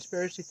pet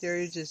conspiracy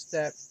theories is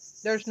that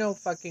there's no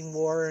fucking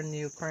war in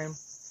Ukraine.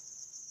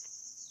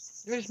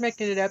 They're just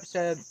making it up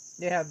so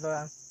they have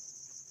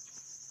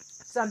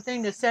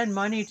something to send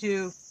money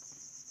to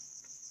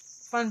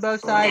fund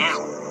both sides,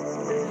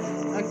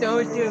 like they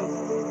always do.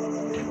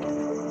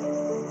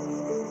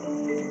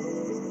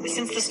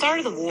 Since the start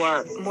of the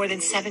war, more than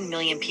 7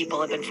 million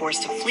people have been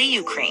forced to flee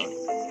Ukraine.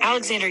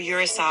 Alexander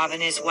Urasov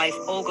and his wife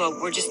Olga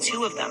were just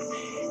 2 of them.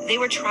 They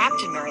were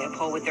trapped in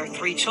Mariupol with their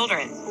 3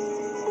 children.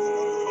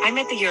 I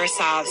met the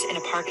Urasovs in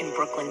a park in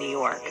Brooklyn, New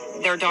York.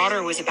 Their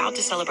daughter was about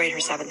to celebrate her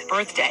 7th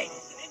birthday.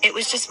 It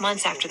was just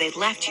months after they'd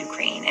left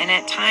Ukraine, and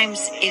at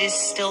times it is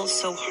still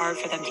so hard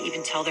for them to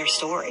even tell their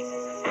story.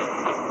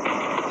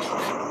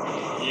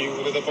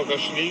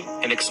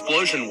 An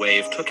explosion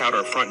wave took out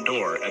our front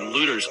door, and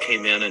looters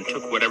came in and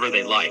took whatever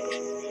they liked.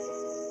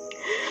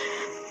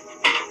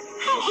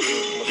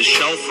 The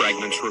shell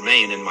fragments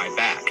remain in my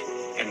back,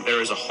 and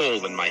there is a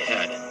hole in my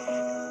head.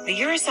 The The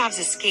Yurisovs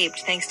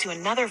escaped thanks to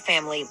another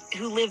family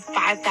who lived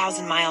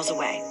 5,000 miles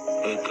away.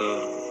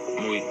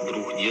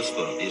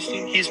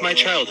 He's my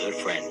childhood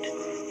friend.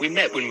 We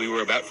met when we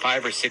were about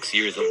 5 or 6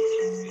 years old.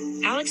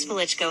 Alex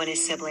Velichko and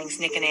his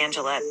siblings, Nick and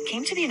Angela,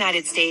 came to the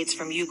United States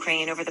from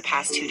Ukraine over the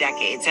past 2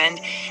 decades,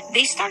 and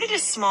they started a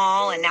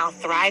small and now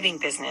thriving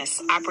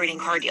business operating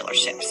car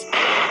dealerships.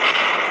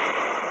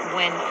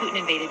 When Putin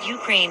invaded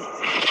Ukraine,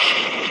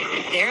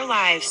 their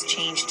lives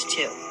changed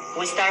too.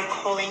 We start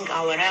calling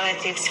our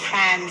relatives,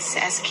 friends,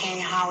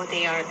 asking how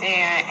they are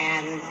there,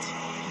 and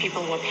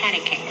people were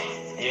panicking.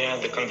 Yeah,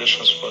 the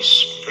conditions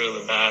was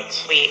really bad.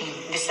 We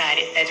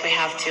decided that we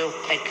have to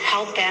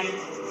help them,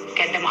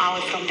 get them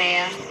out from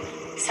there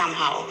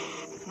somehow.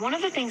 One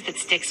of the things that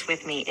sticks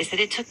with me is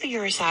that it took the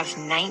Yurisovs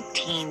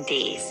 19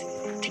 days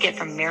to get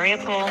from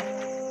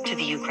Mariupol to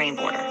the Ukraine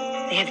border.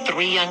 They had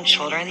 3 young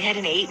children. They had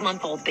an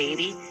 8-month-old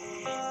baby.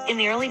 In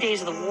the early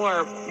days of the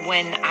war,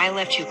 when I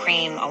left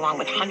Ukraine along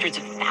with hundreds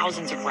of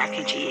thousands of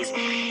refugees,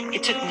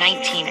 it took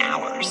 19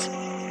 hours.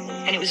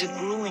 And it was a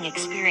grueling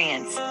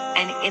experience.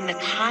 And in the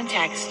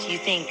context, you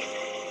think,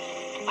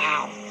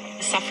 wow,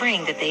 the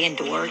suffering that they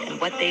endured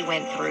and what they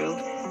went through,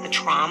 the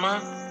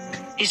trauma,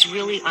 is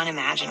really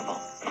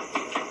unimaginable.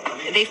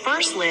 They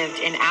first lived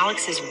in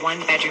Alex's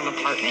 1-bedroom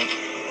apartment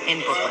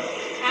in Brooklyn.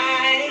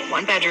 Hi.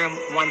 1 bedroom,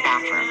 1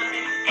 bathroom.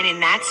 And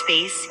in that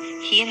space,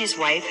 he and his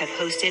wife have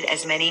hosted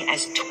as many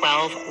as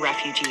 12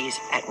 refugees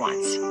at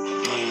once.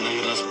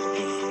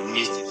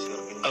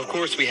 Of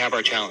course, we have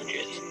our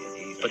challenges.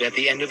 But at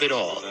the end of it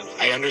all,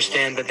 I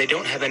understand that they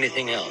don't have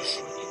anything else.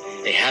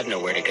 They have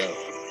nowhere to go.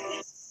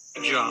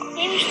 Good job.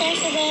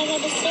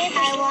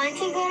 I want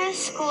to go to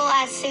school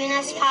as soon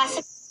as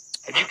possible.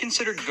 Have you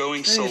considered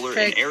going solar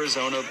in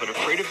Arizona, but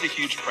afraid of the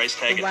huge price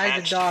tag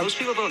attached? Most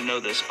people don't know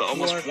this, but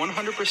almost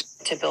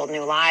 100% to build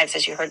new lives,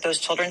 as you heard those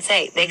children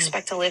say. They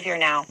expect to live here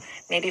now,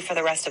 maybe for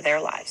the rest of their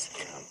lives.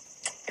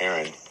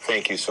 Aaron,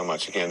 thank you so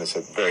much. Again, it's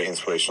a very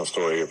inspirational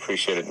story. We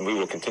appreciate it, and we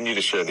will continue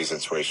to share these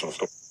inspirational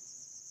stories.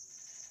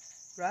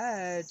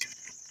 Right.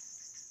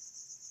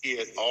 He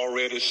had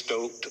already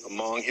stoked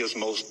among his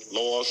most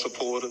loyal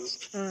supporters,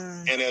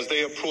 and as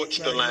they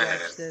approached the line,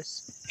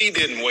 he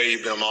didn't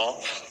wave them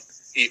off.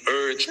 He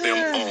urged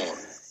them on.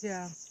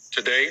 Yeah.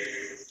 Today,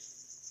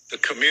 the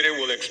committee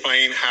will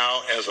explain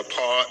how, as a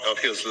part of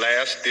his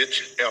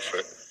last-ditch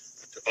effort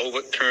to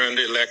overturn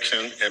the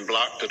election and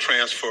block the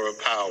transfer of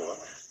power,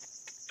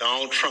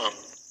 Donald Trump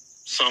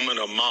summoned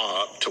a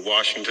mob to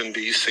Washington,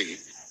 D.C.,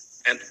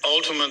 and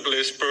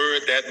ultimately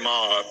spurred that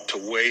mob to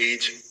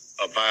wage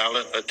a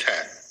violent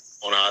attack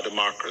on our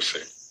democracy.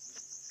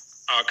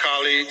 Our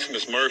colleagues,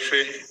 Ms.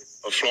 Murphy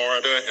of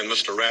Florida and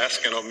Mr.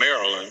 Raskin of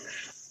Maryland,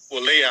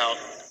 will lay out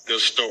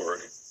this story.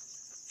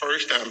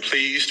 First, I'm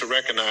pleased to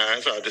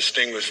recognize our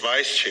distinguished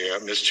Vice Chair,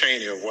 Ms.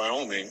 Cheney of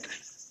Wyoming,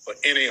 for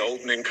any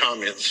opening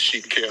comments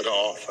she'd care to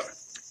offer.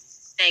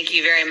 Thank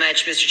you very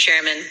much, Mr.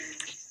 Chairman.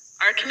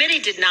 Our committee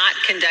did not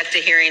conduct a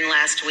hearing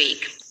last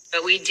week,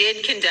 but we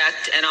did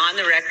conduct an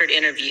on-the-record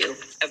interview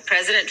of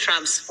President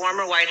Trump's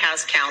former White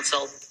House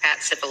counsel, Pat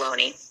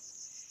Cipollone.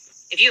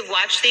 If you've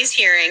watched these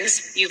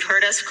hearings, you've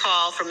heard us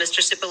call for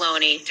Mr.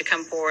 Cipollone to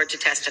come forward to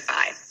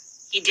testify.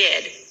 He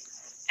did.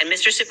 And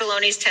Mr.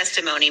 Cipollone's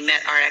testimony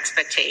met our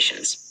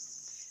expectations.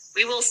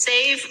 We will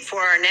save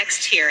for our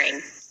next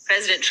hearing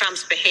President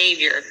Trump's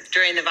behavior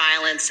during the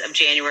violence of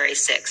January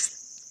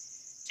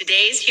 6th.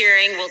 Today's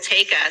hearing will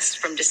take us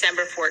from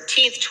December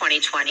 14th,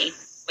 2020,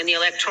 when the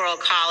Electoral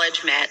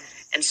College met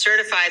and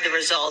certified the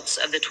results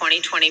of the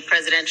 2020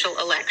 presidential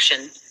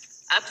election,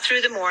 up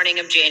through the morning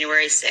of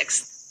January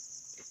 6th.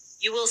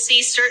 You will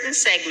see certain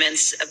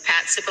segments of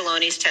Pat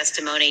Cipollone's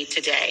testimony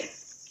today.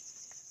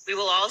 We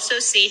will also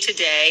see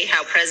today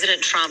how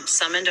President Trump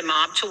summoned a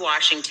mob to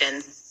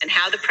Washington and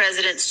how the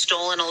president's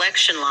stolen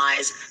election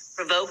lies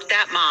provoked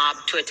that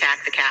mob to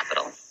attack the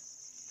Capitol.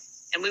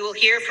 And we will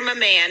hear from a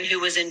man who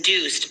was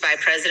induced by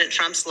President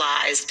Trump's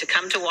lies to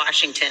come to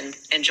Washington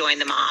and join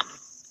the mob,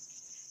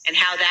 and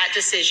how that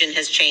decision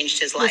has changed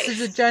his life. This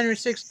is the January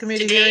 6th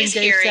committee Today's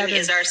hearing, hearing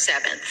is our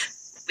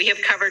 7th. We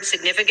have covered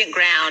significant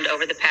ground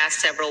over the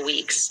past several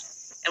weeks.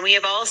 And we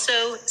have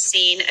also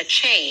seen a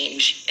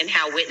change in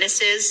how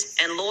witnesses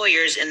and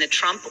lawyers in the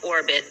Trump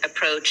orbit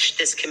approach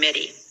this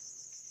committee.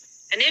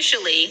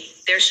 Initially,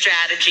 their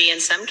strategy in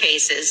some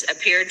cases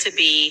appeared to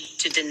be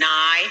to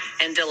deny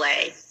and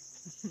delay.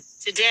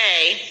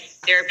 Today,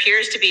 there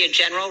appears to be a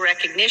general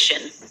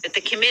recognition that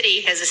the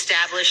committee has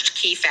established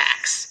key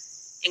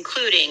facts,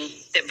 including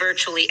that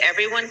virtually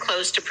everyone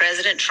close to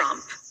President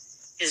Trump,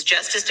 his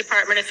Justice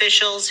Department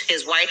officials,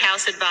 his White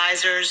House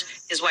advisors,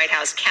 his White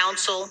House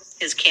counsel,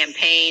 his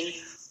campaign,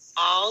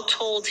 all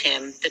told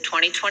him the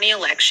 2020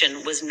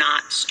 election was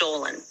not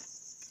stolen.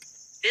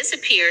 This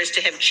appears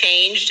to have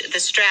changed the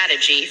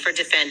strategy for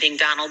defending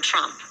Donald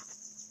Trump.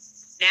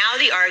 Now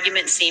the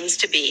argument seems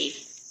to be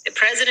that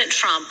President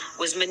Trump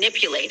was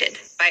manipulated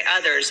by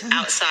others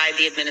outside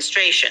the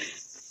administration,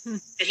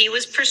 that he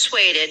was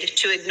persuaded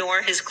to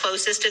ignore his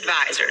closest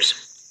advisors,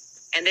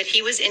 and that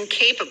he was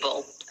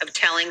incapable of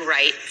telling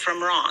right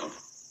from wrong.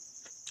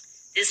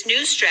 This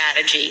new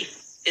strategy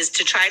is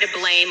to try to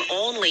blame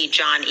only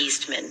John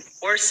Eastman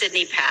or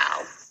Sidney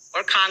Powell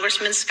or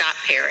Congressman Scott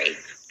Perry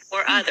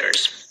or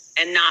others,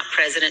 and not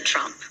President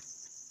Trump.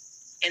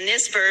 In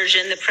this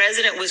version, the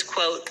president was,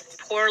 quote,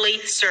 poorly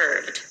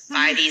served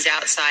by these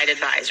outside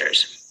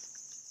advisors.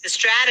 The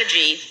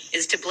strategy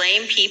is to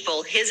blame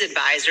people his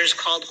advisors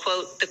called,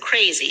 quote, the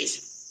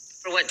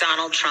crazies for what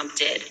Donald Trump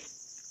did.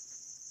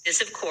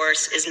 This, of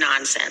course, is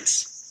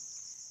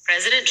nonsense.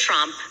 President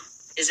Trump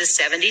is a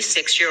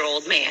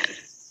 76-year-old man.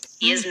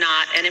 He is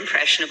not an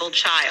impressionable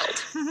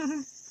child.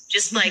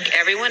 Just like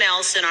everyone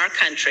else in our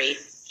country,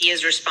 he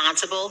is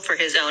responsible for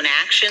his own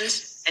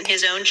actions and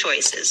his own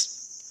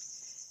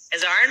choices.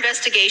 As our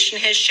investigation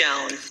has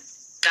shown,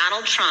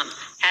 Donald Trump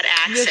had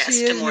access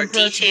to more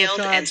detailed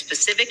and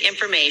specific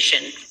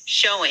information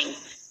showing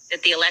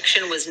that the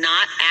election was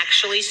not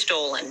actually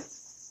stolen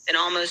than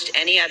almost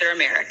any other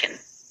American.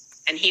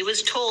 And he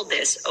was told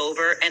this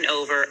over and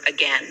over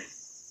again.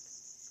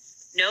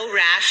 No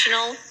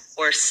rational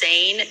or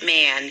sane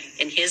man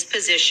in his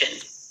position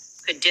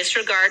could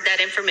disregard that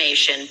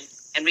information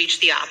and reach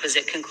the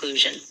opposite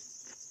conclusion.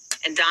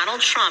 And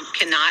Donald Trump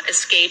cannot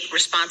escape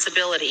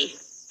responsibility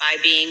by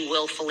being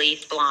willfully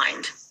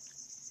blind.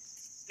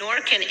 Nor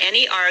can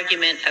any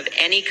argument of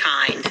any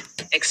kind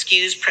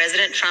excuse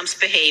President Trump's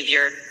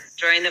behavior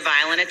during the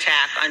violent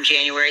attack on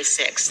January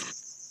 6th.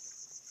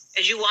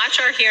 As you watch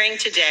our hearing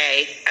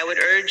today, I would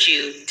urge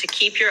you to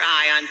keep your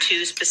eye on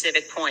two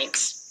specific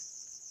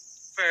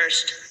points.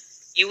 First,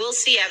 you will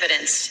see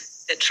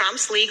evidence that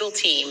Trump's legal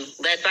team,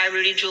 led by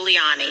Rudy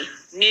Giuliani,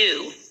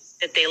 knew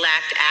that they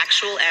lacked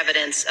actual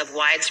evidence of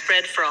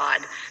widespread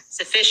fraud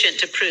sufficient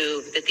to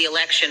prove that the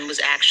election was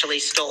actually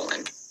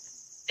stolen.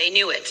 They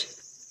knew it,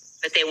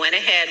 but they went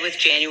ahead with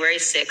January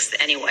 6th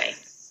anyway.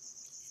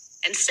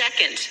 And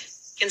second,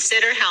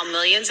 consider how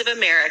millions of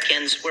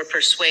Americans were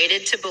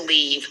persuaded to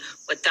believe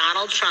what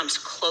Donald Trump's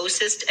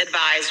closest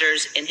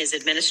advisors in his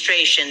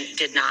administration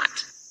did not.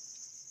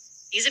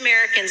 These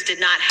Americans did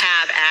not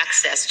have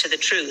access to the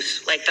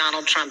truth like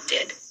Donald Trump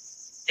did.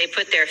 They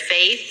put their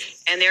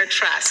faith and their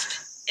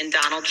trust in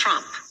Donald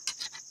Trump.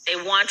 They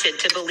wanted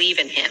to believe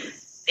in him.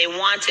 They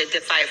wanted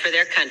to fight for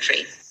their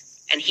country,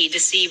 and he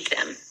deceived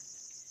them.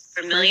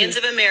 For millions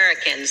of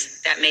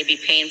Americans, that may be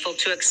painful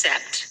to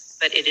accept,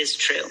 but it is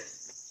true.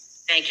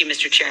 Thank you,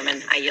 Mr.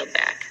 Chairman. I yield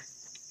back.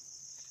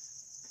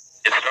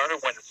 It started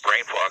when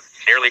brain fog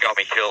nearly got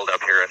me killed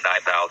up here at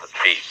 9,000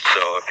 feet.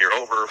 So if you're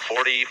over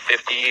 40,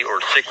 50,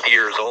 or 60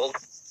 years old.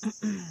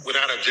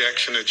 Without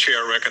objection, the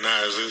chair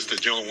recognizes the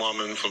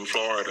gentlewoman from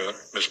Florida,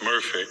 Ms.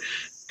 Murphy,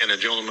 and the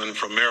gentleman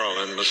from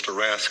Maryland, Mr.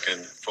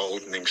 Raskin, for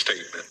opening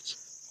statements.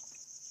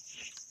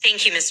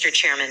 Thank you, Mr.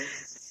 Chairman.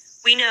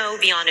 We know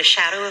beyond a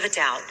shadow of a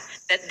doubt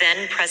that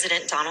then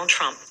President Donald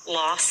Trump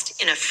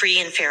lost in a free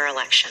and fair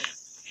election.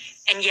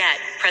 And yet,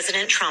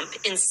 President Trump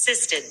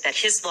insisted that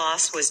his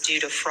loss was due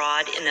to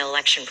fraud in the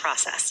election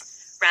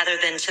process, rather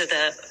than to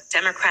the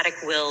democratic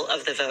will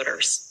of the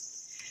voters.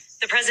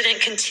 The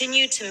president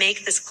continued to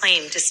make this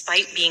claim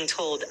despite being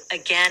told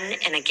again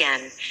and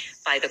again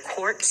by the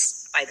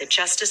courts, by the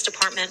Justice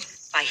Department,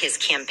 by his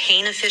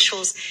campaign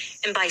officials,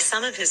 and by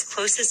some of his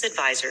closest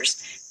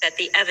advisors that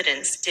the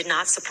evidence did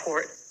not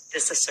support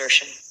this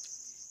assertion.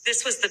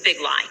 This was the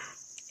big lie,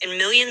 and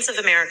millions of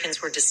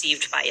Americans were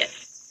deceived by it.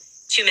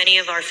 Too many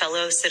of our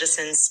fellow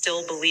citizens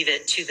still believe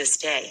it to this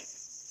day.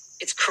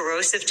 It's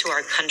corrosive to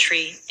our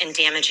country and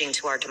damaging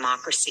to our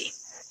democracy.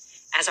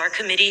 As our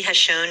committee has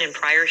shown in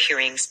prior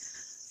hearings,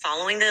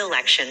 following the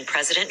election,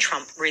 President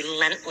Trump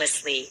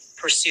relentlessly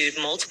pursued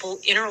multiple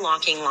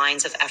interlocking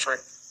lines of effort,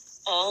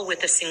 all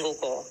with a single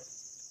goal: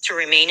 to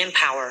remain in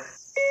power.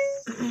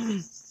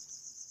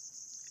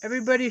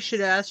 Everybody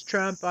should ask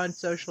Trump on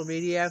social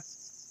media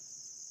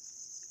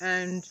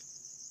and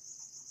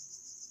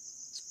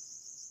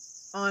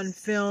on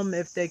film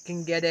if they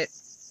can get it.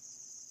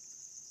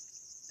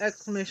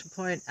 Exclamation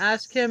point.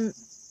 Ask him,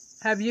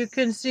 have you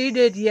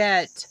conceded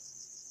yet?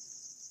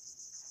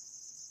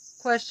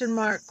 Question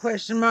mark,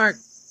 question mark.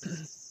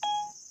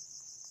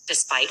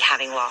 Despite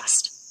having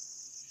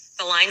lost.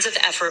 The lines of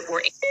effort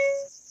were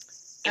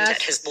aimed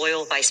at his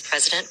loyal vice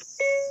president.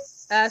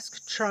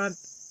 Ask Trump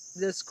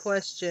this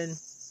question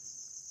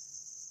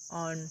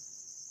on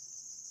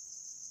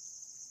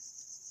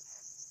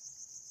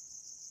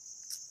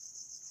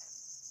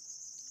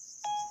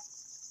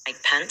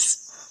Mike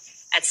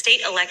Pence, at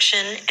state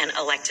election and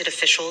elected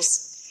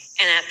officials,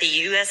 and at the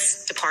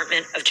U.S.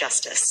 Department of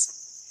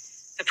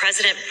Justice. The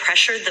president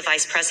pressured the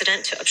vice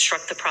president to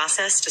obstruct the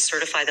process to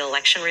certify the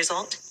election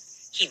result.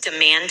 He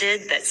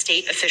demanded that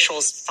state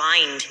officials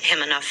find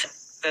him enough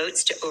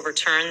votes to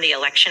overturn the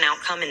election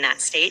outcome in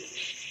that state,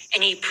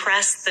 and he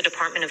pressed the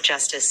Department of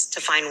Justice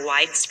to find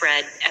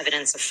widespread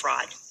evidence of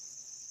fraud.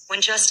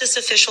 When justice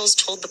officials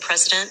told the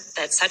president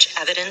that such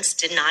evidence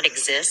did not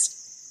exist,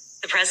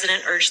 the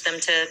president urged them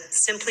to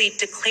simply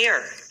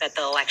declare that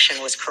the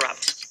election was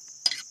corrupt.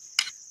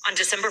 On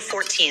December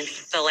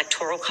 14th, the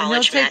Electoral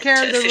College met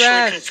to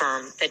officially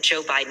confirm that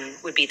Joe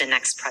Biden would be the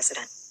next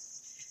president.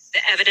 The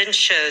evidence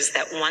shows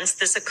that once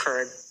this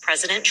occurred,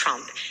 President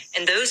Trump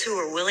and those who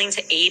were willing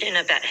to aid and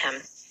abet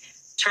him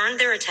turned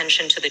their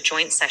attention to the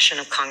joint session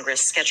of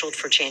Congress scheduled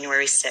for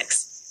January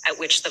 6th, at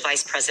which the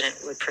vice president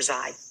would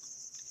preside.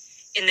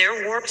 In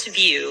their warped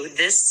view,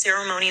 this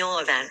ceremonial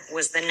event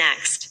was the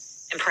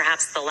next, and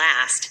perhaps the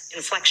last,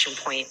 inflection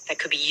point that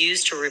could be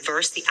used to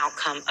reverse the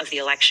outcome of the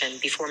election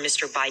before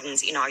Mr.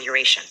 Biden's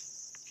inauguration.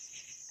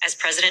 As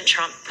President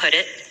Trump put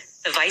it,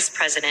 the vice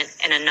president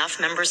and enough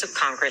members of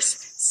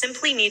Congress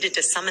simply needed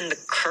to summon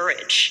the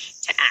courage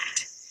to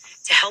act.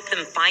 To help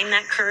them find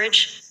that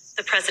courage,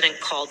 the president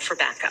called for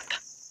backup.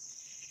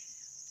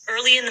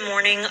 Early in the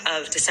morning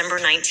of December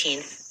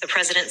 19th, the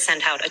president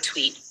sent out a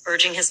tweet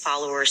urging his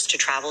followers to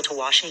travel to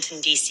Washington,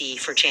 D.C.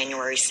 for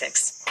January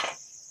 6th.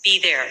 Be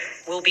there,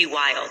 we'll be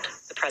wild,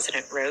 the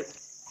president wrote.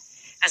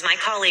 As my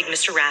colleague,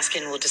 Mr.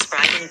 Raskin, will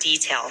describe in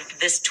detail,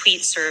 this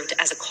tweet served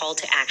as a call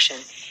to action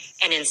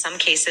and in some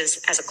cases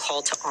as a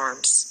call to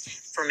arms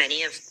for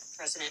many of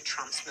President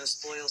Trump's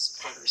most loyal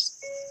supporters.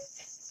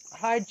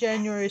 Hi,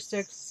 January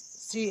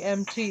 6th,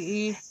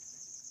 CMTE,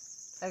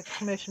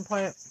 exclamation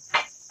point.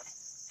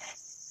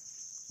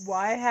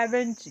 Why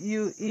haven't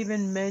you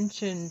even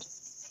mentioned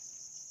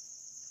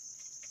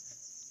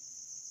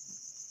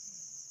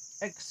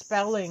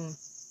expelling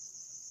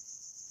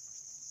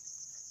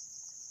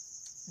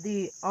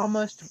the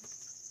almost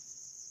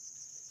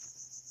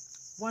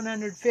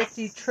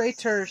 150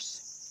 traitors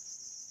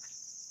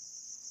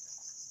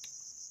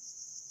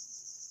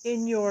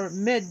in your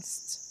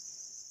midst?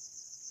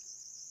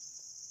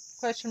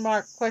 Question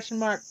mark, question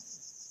mark.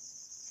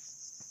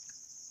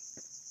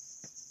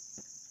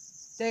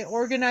 They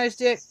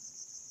organized it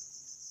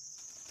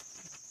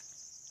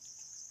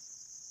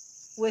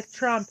with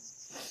Trump.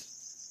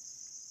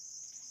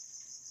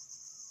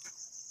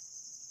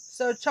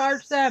 So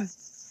charge them.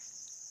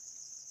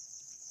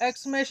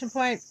 Exclamation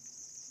point.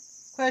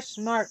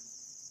 Question mark.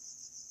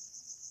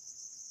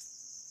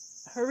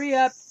 Hurry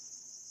up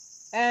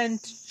and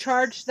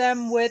charge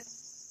them with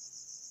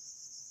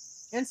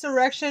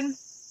insurrection,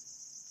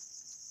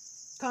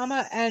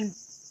 comma, and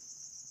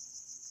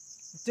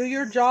do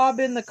your job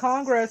in the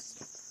Congress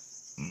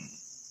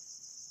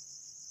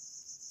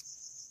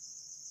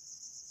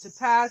to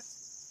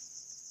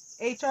pass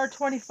H.R.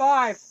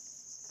 25,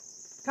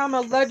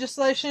 comma,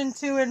 legislation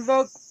to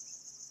invoke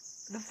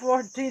the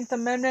 14th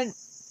Amendment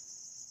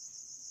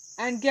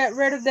and get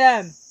rid of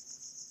them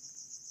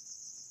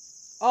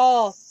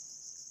all,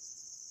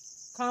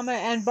 comma,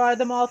 and bar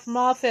them all from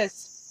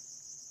office.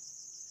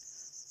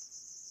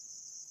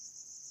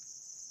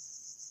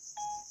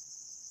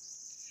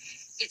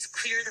 It's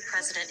clear the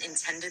president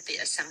intended the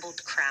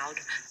assembled crowd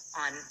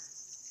on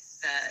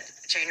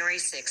the January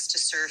 6th to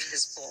serve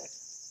his goal.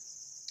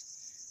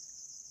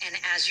 And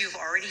as you've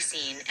already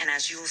seen, and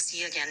as you will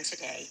see again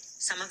today,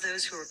 some of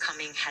those who were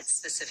coming had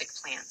specific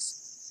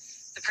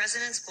plans. The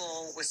president's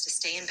goal was to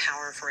stay in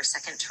power for a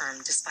second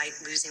term despite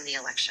losing the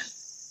election.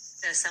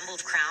 The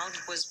assembled crowd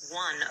was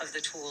one of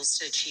the tools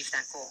to achieve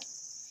that goal.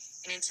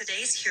 And in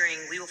today's hearing,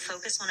 we will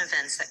focus on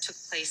events that took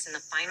place in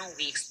the final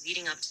weeks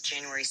leading up to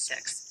January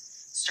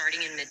 6th,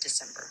 starting in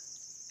mid-December.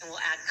 And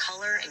we'll add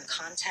color and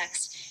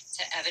context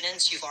to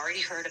evidence you've already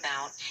heard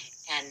about,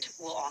 and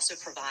we'll also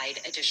provide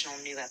additional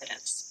new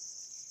evidence.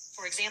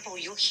 For example,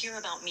 you'll hear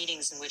about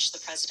meetings in which the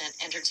president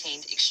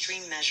entertained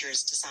extreme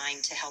measures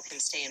designed to help him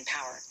stay in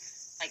power,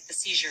 like the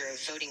seizure of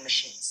voting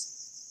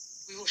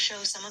machines. We will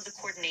show some of the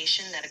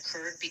coordination that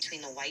occurred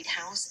between the White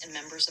House and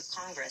members of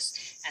Congress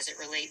as it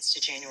relates to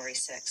January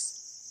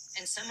 6th.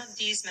 And some of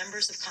these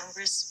members of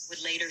Congress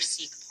would later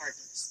seek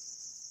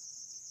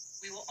pardons.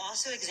 We will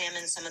also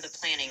examine some of the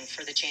planning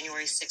for the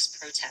January 6th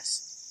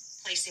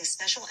protests, placing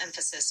special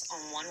emphasis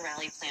on one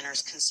rally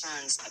planner's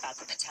concerns about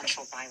the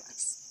potential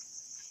violence.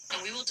 And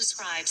we will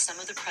describe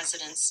some of the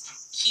president's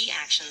key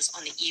actions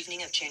on the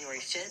evening of January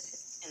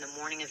 5th and the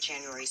morning of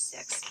January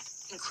 6th,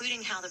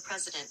 including how the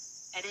president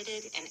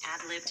edited and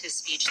ad-libbed his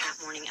speech that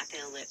morning at the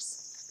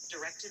Ellipse,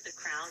 directed the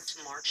crowd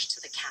to march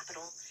to the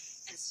Capitol,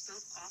 and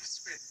spoke off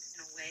script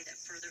in a way that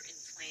further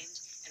inflamed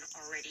an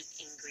already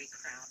angry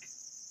crowd.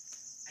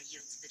 I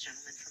yield to the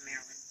gentleman from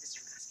Maryland,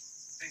 Mr.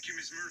 Raskin. Thank you,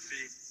 Ms.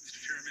 Murphy. Mr.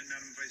 Chairman,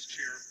 Madam Vice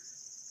Chair.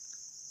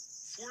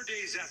 4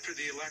 days after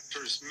the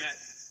electors met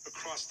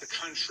across the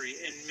country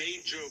and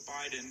made Joe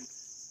Biden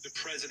the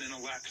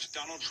president-elect,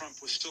 Donald Trump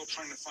was still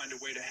trying to find a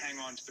way to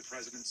hang on to the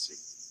presidency.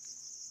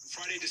 On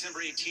Friday, December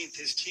 18th,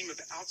 his team of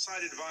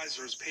outside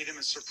advisors paid him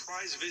a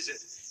surprise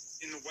visit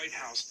in the White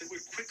House that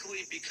would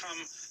quickly become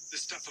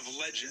the stuff of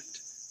legend.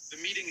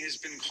 The meeting has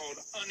been called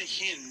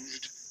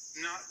unhinged,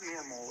 not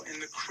normal,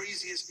 and the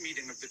craziest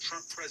meeting of the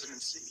Trump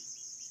presidency.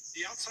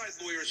 The outside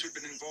lawyers who'd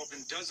been involved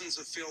in dozens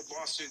of failed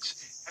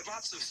lawsuits had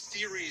lots of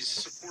theories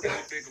supporting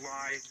the big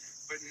lie,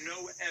 but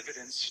no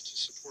evidence to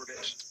support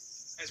it.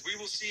 As we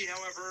will see,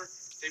 however,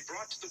 they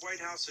brought to the White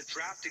House a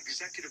draft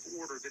executive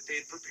order that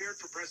they had prepared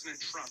for President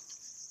Trump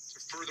to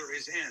further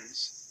his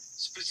ends.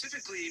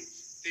 Specifically,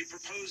 they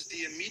proposed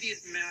the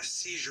immediate mass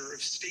seizure of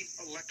state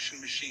election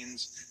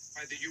machines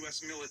by the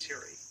U.S.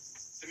 military.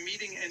 The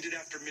meeting ended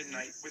after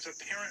midnight with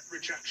apparent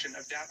rejection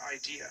of that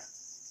idea.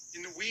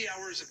 In the wee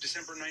hours of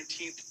December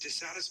 19th,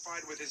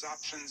 dissatisfied with his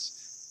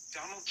options,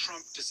 Donald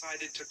Trump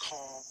decided to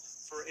call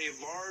for a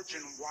large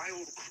and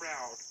wild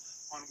crowd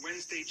on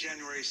Wednesday,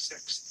 January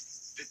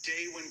 6th, the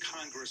day when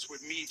Congress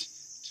would meet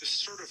to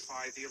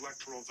certify the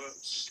electoral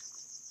votes.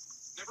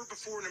 Never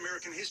before in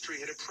American history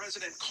had a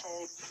president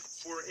called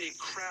for a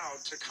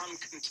crowd to come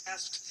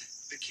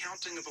contest the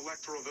counting of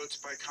electoral votes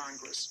by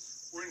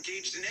Congress, or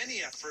engaged in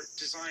any effort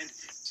designed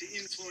to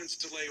influence,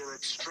 delay, or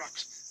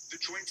obstruct the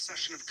joint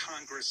session of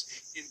Congress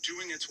in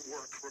doing its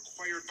work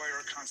required by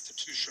our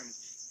Constitution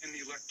and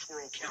the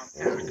Electoral Count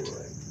Act.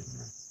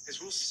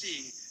 As we'll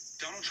see,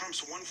 Donald Trump's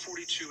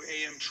 1:42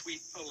 a.m.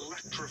 tweet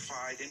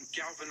electrified and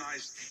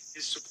galvanized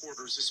his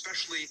supporters,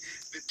 especially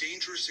the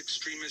dangerous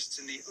extremists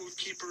in the Oath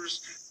Keepers,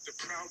 the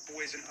Proud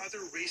Boys, and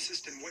other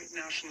racist and white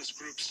nationalist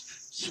groups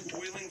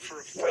spoiling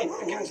for a fight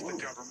against the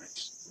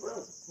government.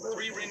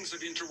 3 rings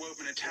of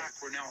interwoven attack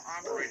were now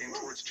operating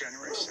towards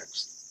January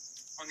 6th.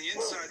 On the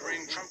inside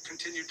ring, Trump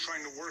continued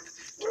trying to work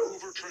to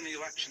overturn the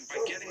election by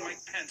getting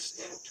Mike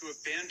Pence to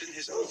abandon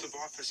his oath of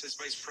office as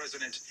vice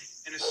president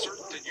and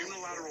assert the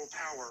unilateral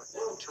power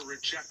to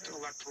reject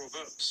electoral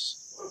votes.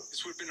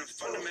 This would have been a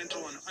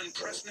fundamental and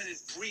unprecedented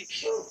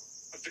breach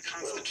of the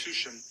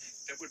Constitution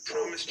that would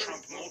promise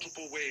Trump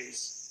multiple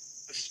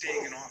ways of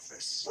staying in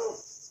office.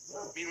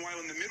 Meanwhile,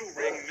 in the middle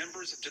ring,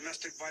 members of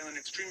domestic violent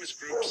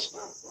extremist groups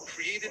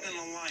created an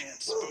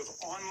alliance, both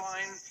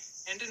online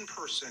and in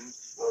person,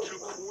 to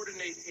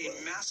coordinate a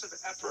massive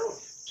effort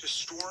to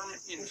storm,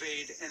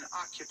 invade, and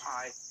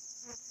occupy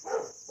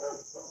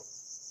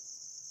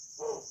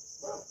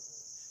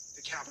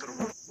the Capitol.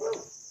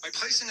 By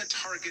placing a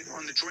target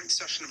on the joint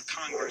session of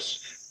Congress,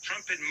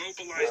 Trump had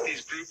mobilized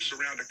these groups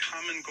around a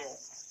common goal,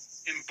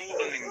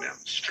 emboldening them,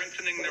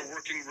 strengthening their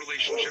working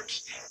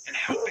relationships, and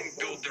helping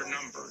build their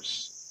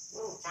numbers.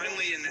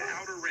 Finally, in the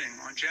outer ring,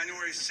 on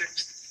January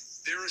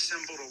 6th, there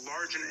assembled a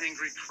large and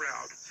angry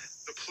crowd,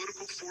 the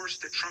political force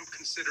that Trump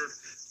considered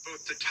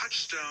both the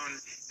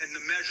touchstone and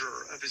the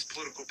measure of his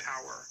political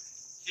power.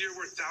 Here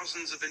were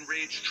thousands of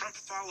enraged Trump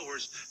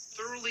followers,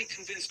 thoroughly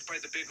convinced by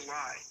the big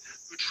lie,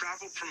 who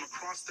traveled from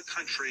across the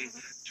country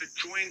to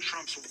join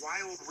Trump's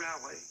wild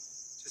rally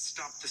to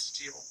stop the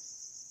steal.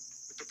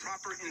 With the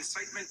proper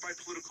incitement by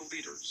political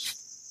leaders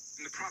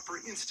and the proper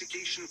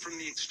instigation from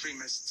the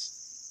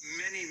extremists,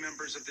 many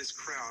members of this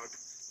crowd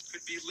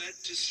could be led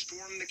to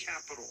storm the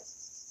Capitol,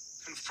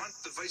 confront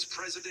the vice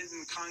president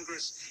in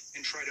Congress,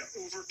 and try to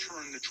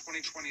overturn the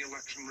 2020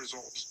 election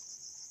results.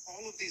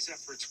 All of these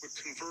efforts would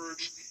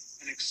converge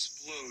and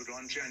explode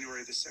on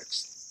January the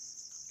 6th.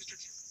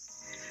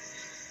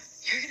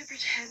 You're going to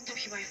pretend to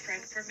be my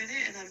friend for a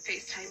minute, and I'm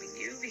FaceTiming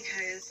you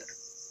because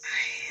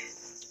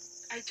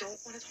I don't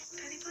want to talk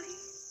to anybody,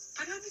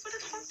 but I'm going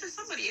to talk to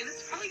somebody, and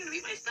it's probably going to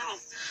be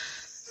myself.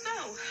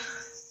 So,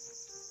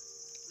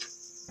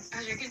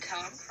 as you can tell,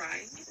 I'm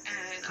crying,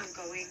 and I'm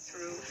going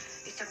through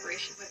a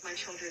separation with my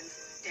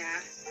children's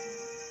dad.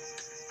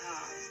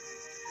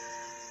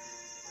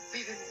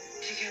 We've been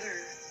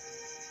together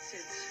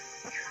since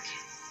we were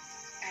kids,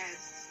 and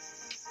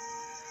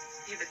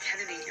we have a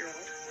 10 and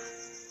 8-year-old.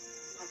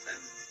 Love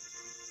them.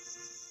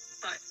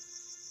 But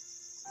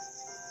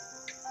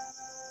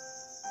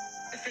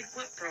I think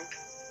what broke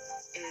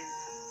is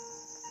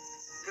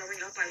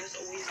growing up, I was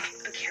always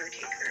a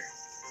caretaker.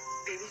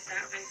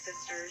 Babysat my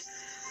sisters.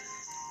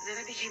 And then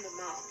I became a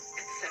mom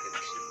at 17.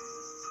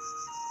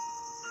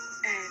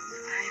 And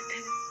I've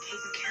been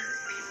taking care of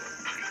people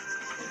my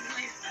whole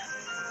life.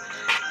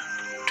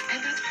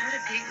 And that's part of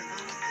being a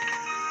mom.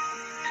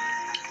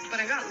 But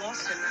I got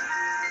lost in that.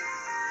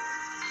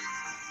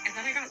 And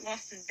then I got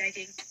lost in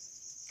begging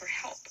for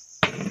help.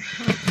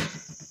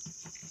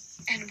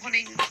 And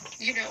wanting,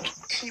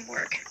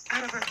 teamwork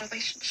out of a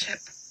relationship.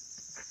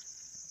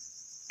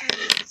 And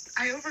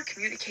I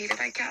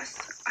over-communicated, I guess.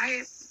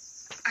 I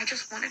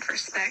just wanted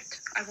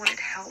respect. I wanted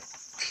help,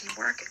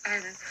 teamwork,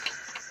 and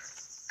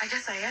I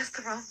guess I asked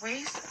the wrong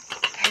ways,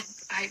 and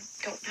I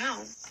don't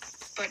know.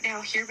 But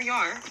now here we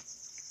are,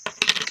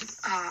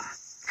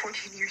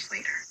 14 years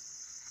later,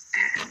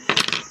 and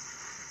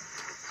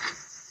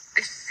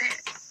this is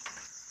it.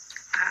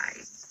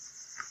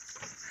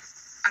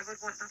 I would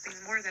want nothing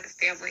more than a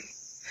family,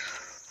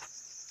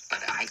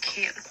 but I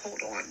can't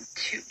hold on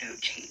to no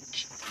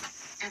change,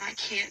 and I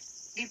can't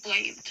be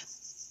blamed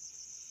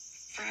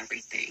for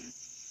everything.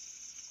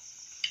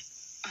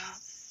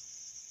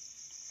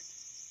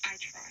 I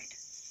tried.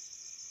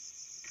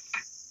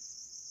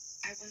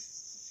 I was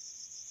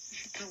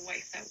the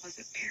wife that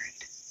wasn't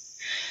married.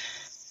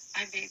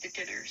 I made the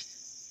dinners.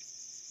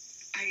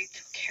 I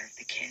took care of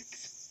the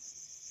kids.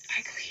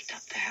 I cleaned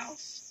up the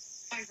house.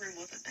 My room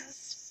was a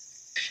mess.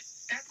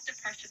 That's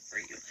depression for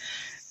you.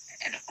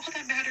 And all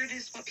that mattered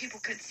is what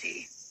people could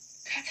see.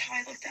 That's how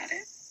I looked at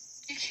it.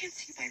 You can't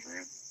see my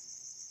room.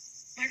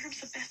 My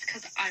room's a mess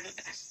because I'm a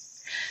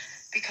mess.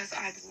 Because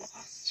I'm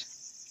lost.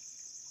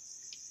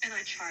 And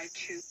I tried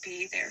to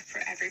be there for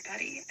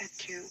everybody and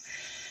do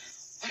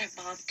what a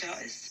mom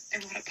does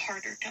and what a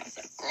partner does,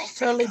 a girlfriend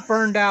Totally does.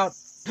 burned out.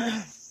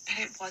 And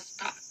it was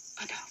not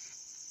enough.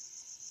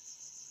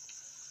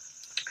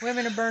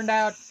 Women are burned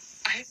out.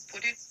 I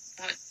wouldn't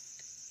want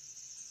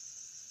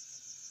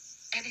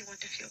anyone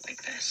to feel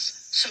like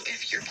this. So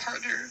if your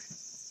partner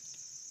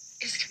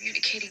is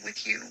communicating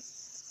with you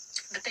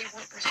that they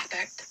want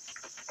respect,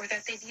 or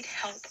that they need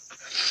help,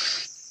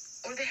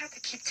 or they have to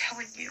keep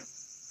telling you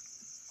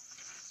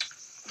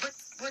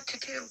what to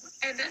do,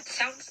 and that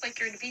sounds like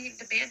you're being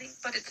demanding,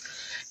 but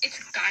it's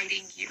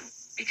guiding you,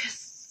 because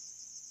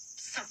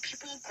some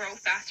people grow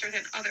faster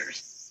than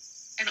others,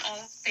 and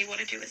all they want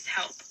to do is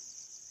help.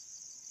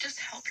 Just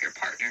help your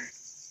partner.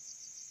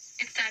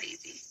 It's that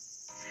easy.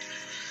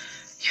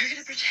 You're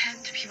gonna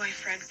pretend to be my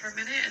friend for a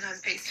minute, and I'm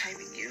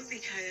FaceTiming you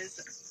because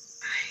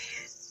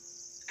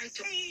I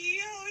don't. Hey,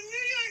 yo,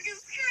 New York is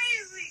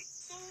crazy.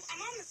 So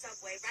I'm on the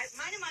subway, right,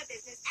 minding my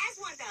business, as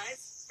one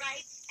does,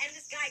 right? And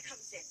this guy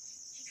comes in.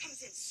 He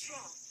comes in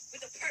strong,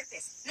 with a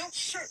purpose. No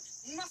shirt,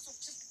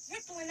 muscles just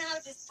rippling out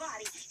of his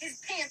body.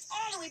 His pants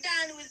all the way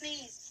down to his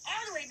knees,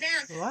 all the way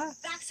down. What?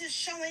 Boxes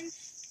showing,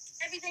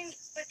 everything,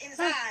 but in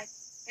his eye,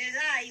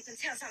 you can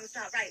tell something's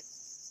not right.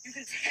 You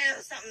can tell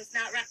something's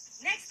not right.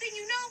 Next thing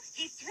you know,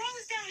 he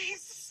throws down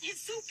his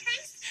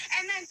suitcase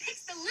and then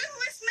picks the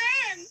littlest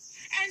man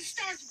and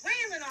starts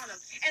wailing on him.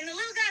 And the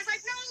little guy's like,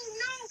 no,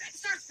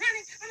 starts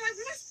running. I'm like,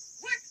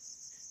 what?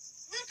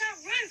 Little guy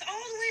runs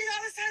all the way to the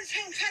other side of the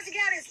train, tries to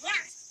get out his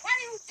locks. Why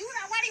do you do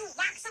that? Why do you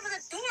lock some of the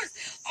doors?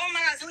 Oh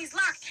my God, so he's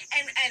locked.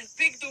 And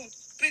big dude,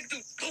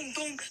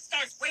 boom,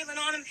 starts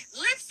wailing on him,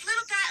 lifts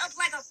little guy up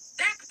like a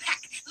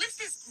backpack, lifts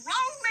this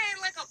grown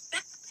man like a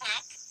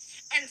backpack,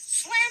 and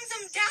slams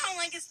him down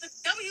like it's the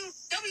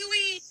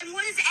WWE. And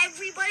what does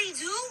everybody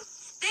do?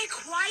 They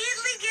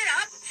quietly get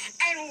up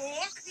and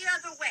walk the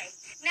other way.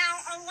 Now,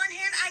 on one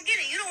hand, I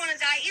get it. You don't want to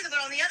die either. But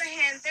on the other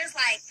hand, there's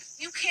like,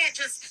 you can't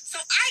just... So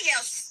I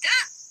yell,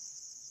 stop!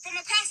 From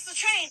across the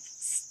train.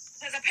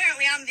 Because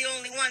apparently I'm the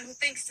only one who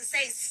thinks to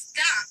say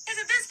stop.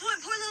 Because at this point,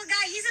 poor little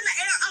guy, he's in the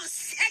air a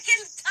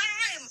second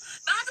time.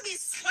 About to be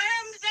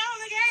slammed down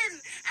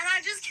again. And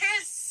I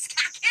can't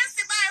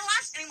sit by and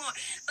watch anymore.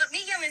 But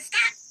me yelling,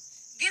 stop!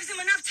 Gives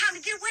him enough time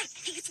to get away.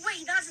 He gets away.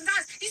 He does.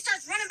 He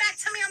starts running back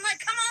to me. I'm like,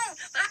 come on.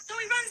 But so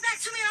he runs back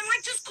to me. I'm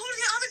like, just go to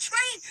the other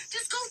train.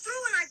 Just go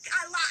through. And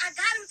I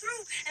got him through.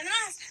 And then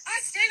I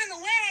stayed in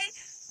the way.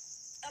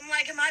 I'm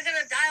like, am I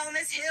going to die on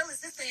this hill? Is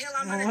this the hill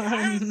I'm going to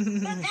die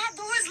on? But that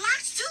door is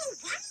locked too.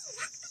 Why do you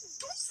lock the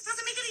doors? It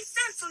doesn't make any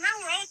sense. So now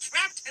we're all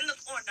trapped in the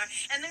corner.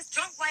 And this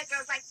drunk white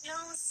girl's like, no,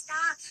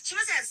 stop. She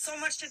must have had so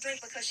much to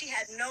drink because she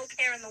had no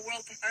care in the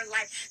world for her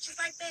life. She's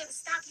like, babe,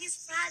 stop. He's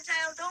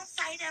fragile. Don't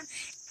fight him.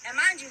 And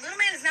mind you, little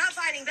man is not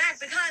fighting back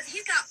because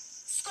he's got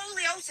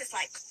scoliosis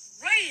like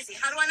crazy.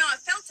 How do I know?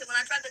 I felt it when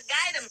I tried to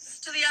guide him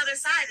to the other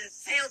side and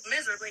failed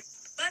miserably.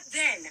 But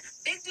then,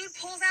 big dude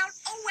pulls out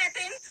a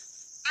weapon.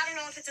 I don't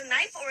know if it's a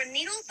knife or a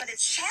needle, but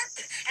it's sharp.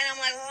 And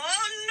I'm like,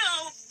 oh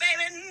no,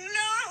 baby,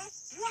 no.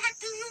 What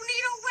do you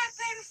need a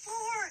weapon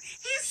for?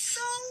 He's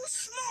so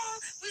small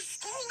with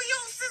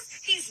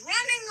scoliosis. He's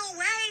running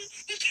away.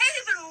 He can't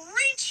even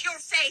reach your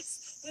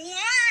face.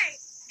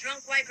 Why?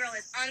 Drunk white girl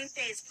is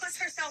unfazed,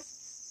 puts herself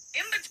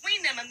in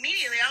between them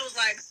immediately. I was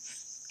like,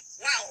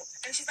 wow.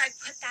 And she's like,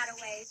 put that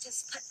away.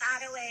 Just put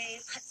that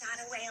away. Put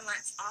that away and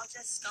let's all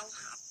just go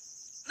home.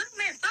 Little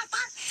man,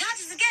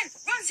 dodges again,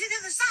 runs to the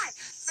other side.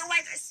 The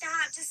white girl,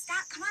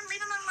 stop. Come on,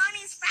 leave him alone.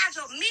 He's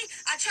fragile. Me,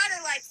 I try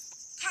to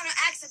kind of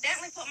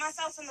accidentally put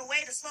myself in the way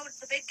to slow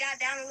the big guy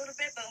down a little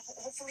bit, but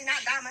hopefully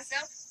not die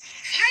myself.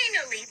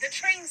 Finally, the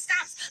train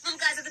stops.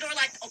 Little guy's at the door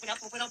like, open up.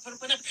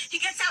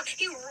 He gets out.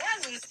 He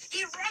runs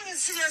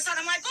to the other side.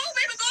 I'm like, go,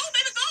 baby, go.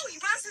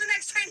 He runs to the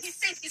next train. He's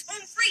safe. He's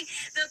home free.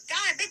 The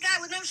big guy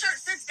with no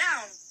shirt sits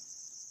down.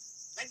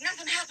 Like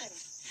nothing happened.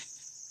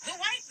 The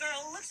white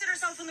girl looks at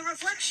herself in the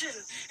reflection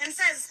and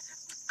says,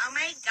 oh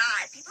my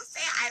God, people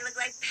say I look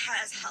like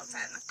Paris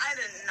Hilton. I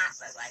do not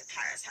look like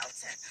Paris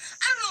Hilton.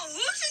 I don't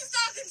know who she's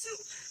talking to.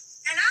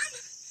 And I'm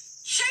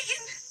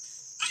shaking.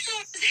 I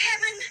thought it was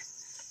heaven.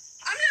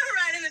 I'm never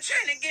riding the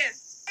train again.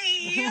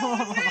 Hey,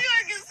 yo, New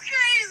York is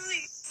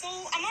crazy. So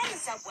I'm on the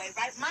subway,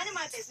 right, minding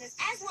my business,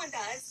 as one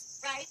does,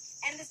 right?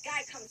 And this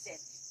guy comes in.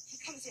 He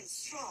comes in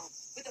strong,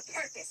 with a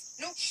purpose.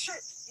 No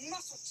shirt,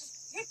 muscles just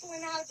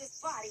rippling out of his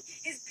body.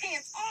 His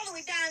pants all the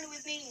way down to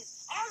his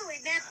knees. All the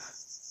way down.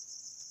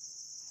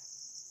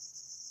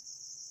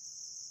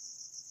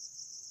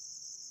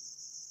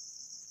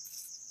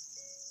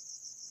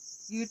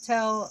 You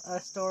tell a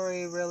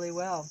story really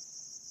well.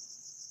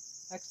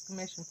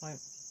 Exclamation point.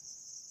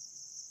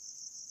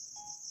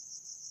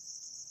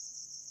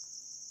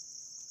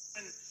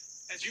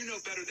 As you know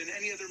better than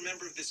any other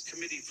member of this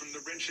committee, from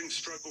the wrenching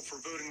struggle for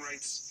voting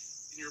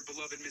rights in your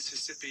beloved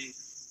Mississippi,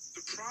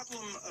 the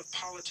problem of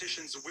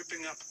politicians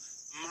whipping up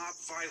mob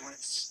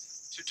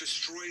violence to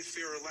destroy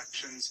fair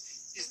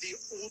elections is the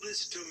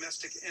oldest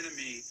domestic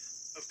enemy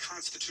of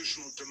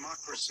constitutional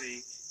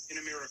democracy in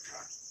America.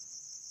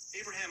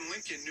 Abraham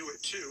Lincoln knew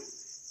it too.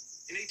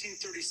 In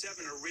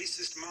 1837, a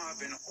racist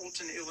mob in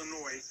Alton,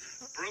 Illinois,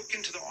 broke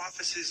into the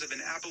offices of an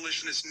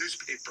abolitionist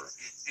newspaper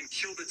and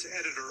killed its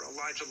editor,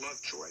 Elijah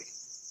Lovejoy.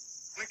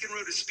 Lincoln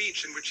wrote a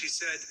speech in which he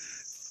said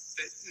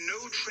that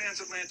no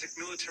transatlantic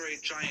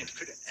military giant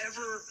could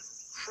ever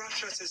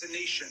crush us as a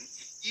nation,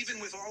 even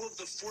with all of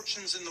the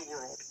fortunes in the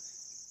world.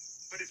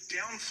 But if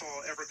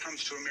downfall ever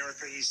comes to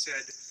America, he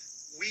said,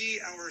 we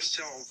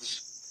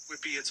ourselves would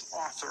be its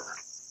author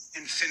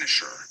and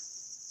finisher.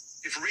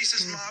 If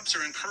racist mobs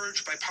are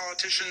encouraged by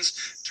politicians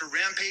to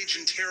rampage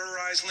and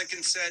terrorize,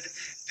 Lincoln said,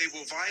 they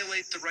will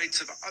violate the rights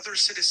of other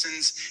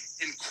citizens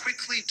and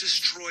quickly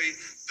destroy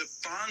the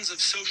bonds of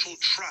social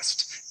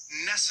trust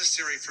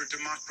necessary for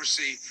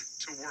democracy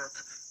to work.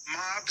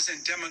 Mobs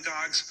and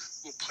demagogues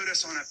will put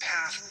us on a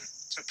path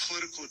to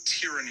political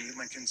tyranny,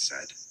 Lincoln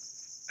said.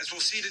 As we'll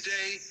see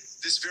today,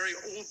 this very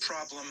old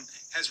problem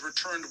has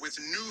returned with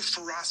new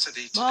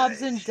ferocity today.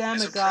 Mobs and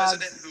demagogues. As a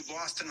president who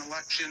lost an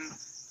election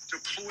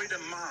deployed a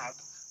mob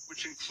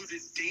which included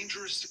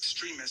dangerous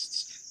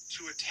extremists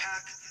to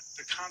attack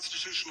the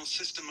constitutional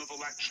system of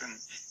election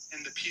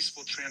and the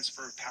peaceful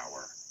transfer of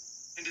power.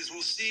 And as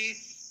we'll see,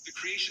 the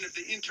creation of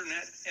the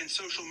internet and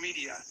social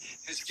media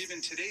has given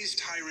today's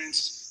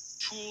tyrants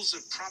tools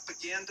of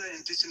propaganda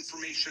and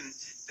disinformation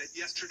that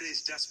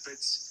yesterday's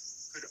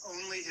despots could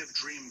only have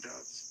dreamed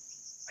of.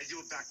 I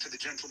yield back to the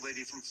gentle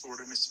lady from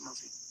Florida, Ms.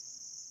 Murphy.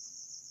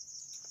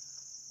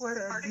 What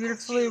a Article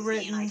beautifully 2 of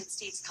written. The United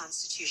States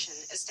Constitution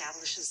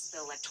establishes the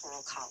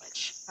Electoral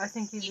College. I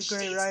think he's Each a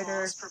great state's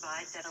writer. laws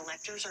provide that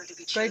electors are to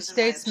be Great chosen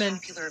by a statesman.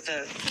 popular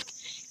vote.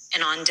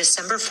 And on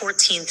December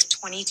 14th,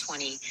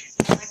 2020,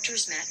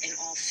 electors met in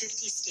all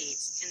 50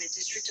 states and the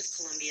District of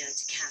Columbia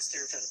to cast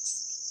their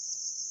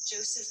votes.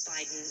 Joseph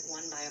Biden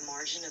won by a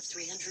margin of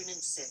 306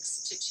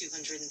 to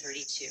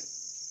 232.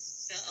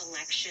 The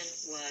election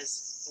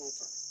was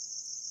over.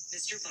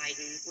 Mr.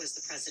 Biden was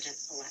the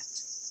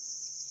president-elect.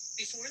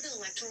 Before the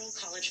Electoral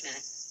College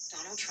met,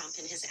 Donald Trump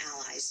and his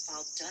allies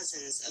filed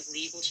dozens of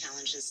legal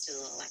challenges to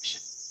the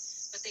election.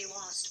 But they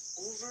lost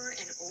over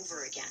and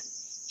over again,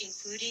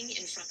 including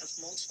in front of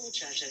multiple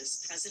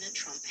judges President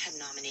Trump had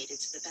nominated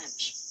to the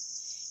bench.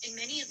 In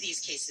many of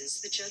these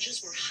cases, the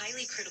judges were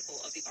highly critical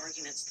of the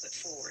arguments put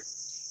forward,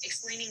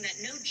 explaining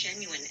that no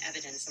genuine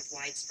evidence of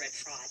widespread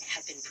fraud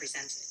had been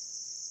presented.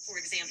 For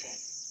example,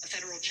 a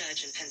federal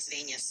judge in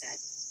Pennsylvania said,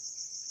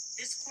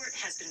 "This court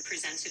has been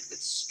presented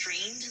with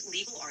strained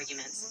legal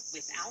arguments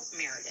without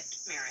merit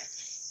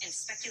and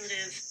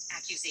speculative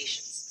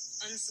accusations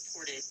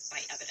unsupported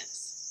by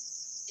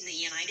evidence. In the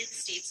United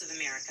States of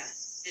America,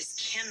 this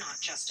cannot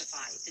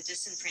justify the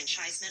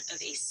disenfranchisement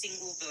of a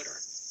single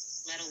voter,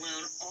 let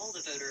alone all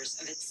the voters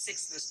of its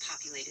sixth most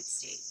populated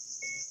state."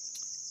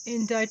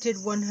 Indicted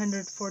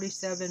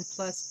 147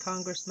 plus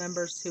Congress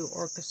members who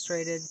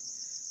orchestrated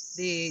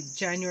the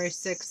January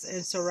 6th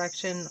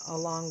insurrection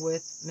along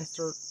with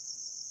Mr.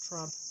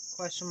 Trump,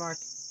 question mark.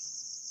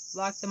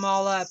 Lock them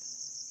all up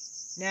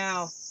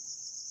now,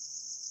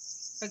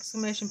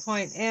 exclamation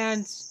point,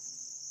 and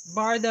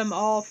bar them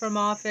all from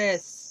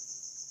office,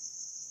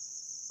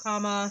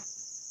 comma.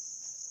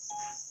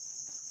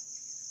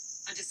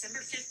 On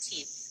December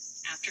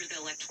 15th, after the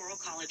Electoral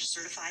College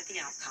certified the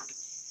outcome,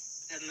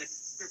 the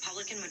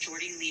Republican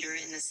Majority Leader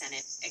in the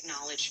Senate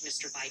acknowledged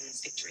Mr.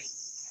 Biden's victory.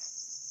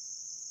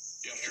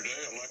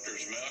 Yesterday,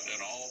 electors met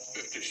in all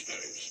 50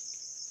 states.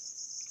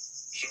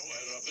 So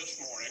as of this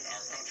morning,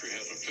 our country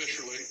has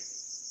officially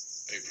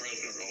a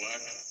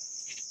president-elect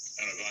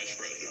and a vice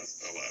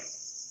president-elect.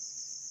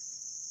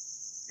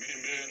 Many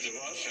millions of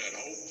us had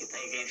hoped the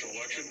presidential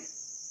election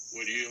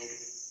would yield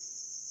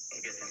a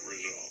different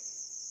result.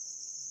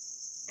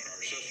 But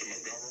our system of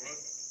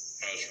government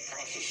has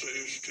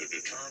processes to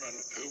determine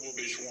who will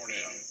be sworn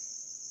in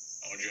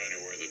on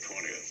January the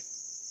 20th.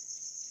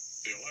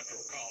 The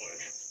Electoral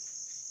College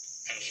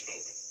has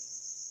spoken.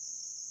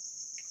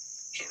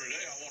 So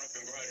today I want to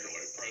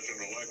congratulate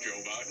President-elect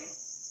Joe Biden.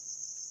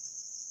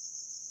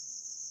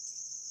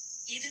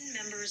 Even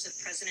members of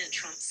President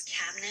Trump's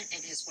cabinet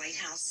and his White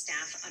House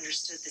staff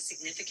understood the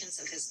significance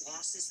of his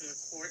losses in the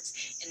courts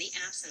and the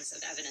absence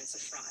of evidence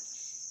of fraud.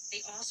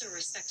 They also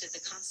respected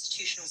the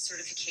constitutional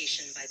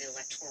certification by the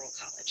Electoral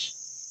College.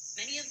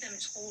 Many of them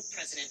told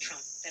President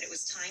Trump that it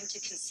was time to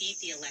concede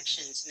the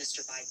election to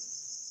Mr. Biden.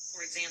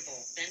 For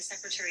example, then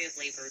Secretary of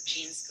Labor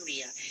Gene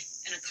Scalia,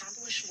 an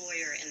accomplished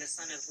lawyer and the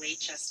son of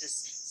late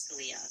Justice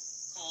Scalia,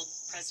 called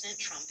President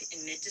Trump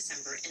in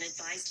mid-December and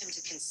advised him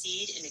to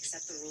concede and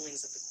accept the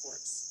rulings of the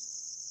courts.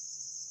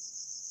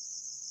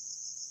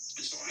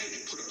 And so I had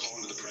to put a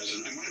call into the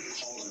president. I might have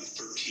called on the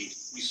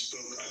 13th. We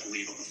spoke, I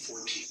believe, on the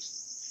 14th,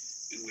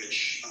 in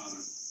which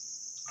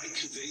I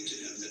conveyed to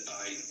him that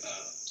I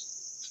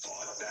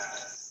thought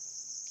that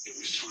it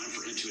was time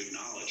for him to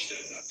acknowledge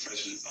that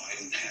President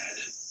Biden had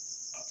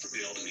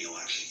prevailed in the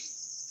election.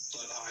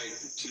 But I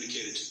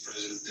communicated to the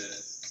president that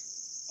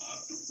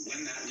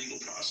when that legal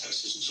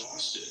process is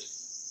exhausted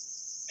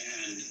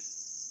and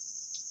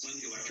when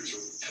the electors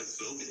have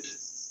voted,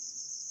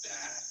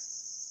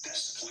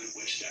 that's the point at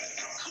which that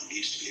outcome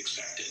needs to be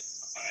expected.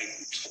 I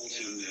told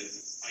him that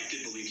I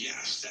did believe,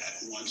 yes,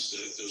 that once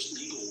those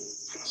legal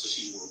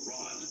processes were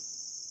run,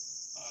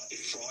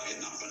 if fraud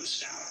had not been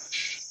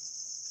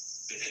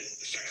established, that had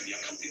affected the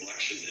outcome of the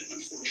election, and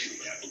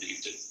unfortunately, I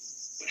believed that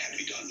what had to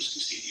be done was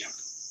concede the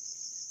outcome.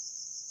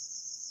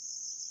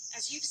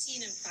 As you've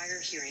seen in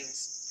prior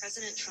hearings,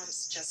 President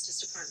Trump's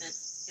Justice Department,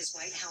 his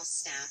White House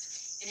staff,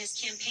 and his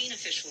campaign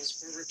officials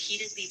were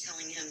repeatedly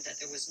telling him that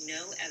there was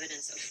no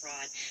evidence of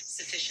fraud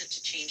sufficient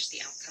to change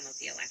the outcome of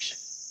the election.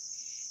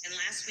 And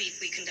last week,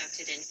 we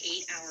conducted an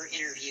 8-hour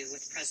interview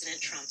with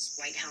President Trump's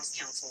White House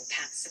counsel,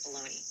 Pat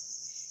Cipollone.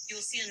 You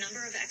will see a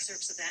number of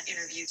excerpts of that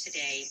interview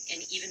today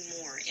and even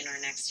more in our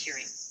next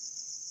hearing.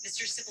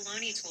 Mr.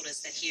 Cipollone told us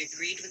that he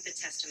agreed with the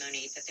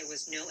testimony that there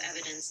was no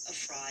evidence of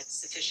fraud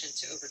sufficient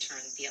to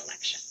overturn the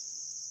election.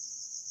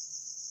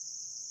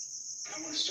 I want to